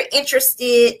if you're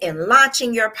interested in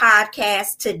launching your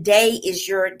podcast, today is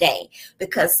your day,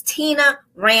 because Tina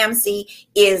Ramsey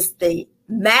is the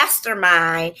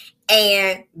mastermind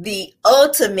and the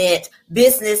ultimate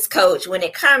business coach when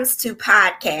it comes to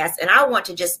podcasts. And I want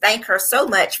to just thank her so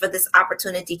much for this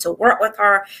opportunity to work with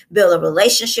her, build a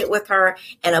relationship with her,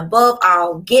 and above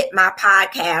all, get my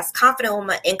podcast, Confident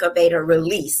Woman Incubator,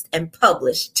 released and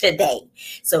published today.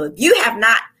 So if you have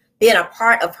not been a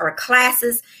part of her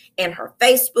classes and her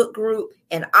Facebook group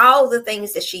and all the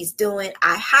things that she's doing,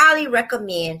 I highly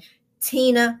recommend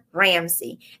Tina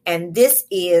Ramsey. And this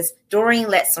is Doreen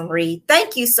Letson Reed.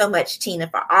 Thank you so much, Tina,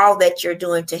 for all that you're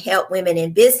doing to help women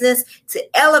in business, to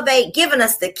elevate, giving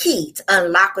us the key to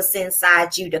unlock what's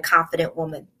inside you, the confident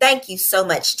woman. Thank you so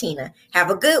much, Tina.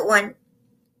 Have a good one.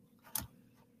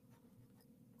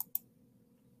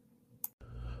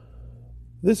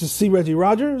 This is C. Reggie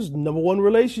Rogers, #1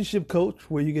 relationship coach,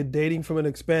 where you get dating from an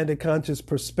expanded conscious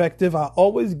perspective. I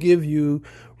always give you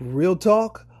real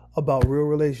talk about real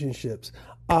relationships.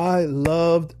 I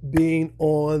loved being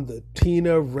on the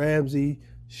Tina Ramsey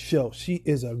show. She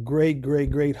is a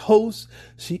great host.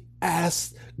 She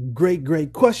asks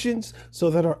great questions so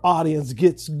that our audience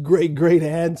gets great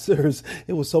answers.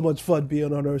 It was so much fun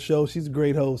being on her show. She's a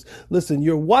great host. Listen,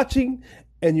 you're watching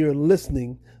and you're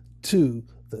listening to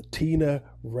the Tina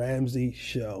Ramsey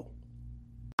Show.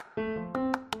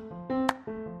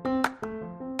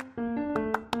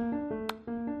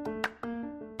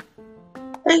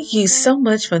 Thank you so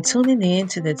much for tuning in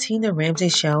to the Tina Ramsey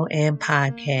Show and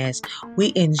podcast.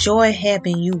 We enjoy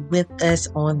having you with us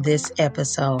on this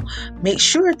episode. Make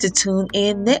sure to tune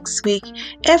in next week,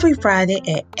 every Friday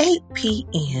at 8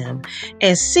 p.m.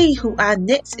 and see who our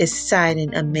next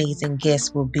exciting, amazing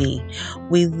guest will be.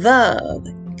 We love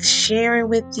sharing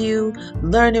with you,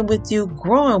 learning with you,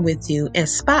 growing with you, and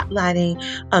spotlighting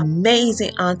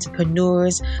amazing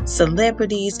entrepreneurs,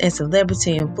 celebrities, and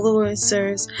celebrity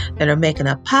influencers that are making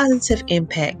a positive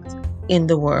impact in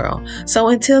the world. So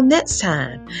until next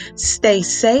time, stay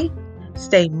safe,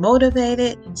 stay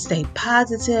motivated, stay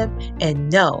positive,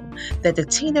 and know that the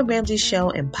Tina Ramsay Show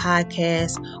and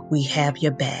podcast, we have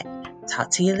your back.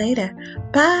 Talk to you later.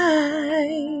 Bye.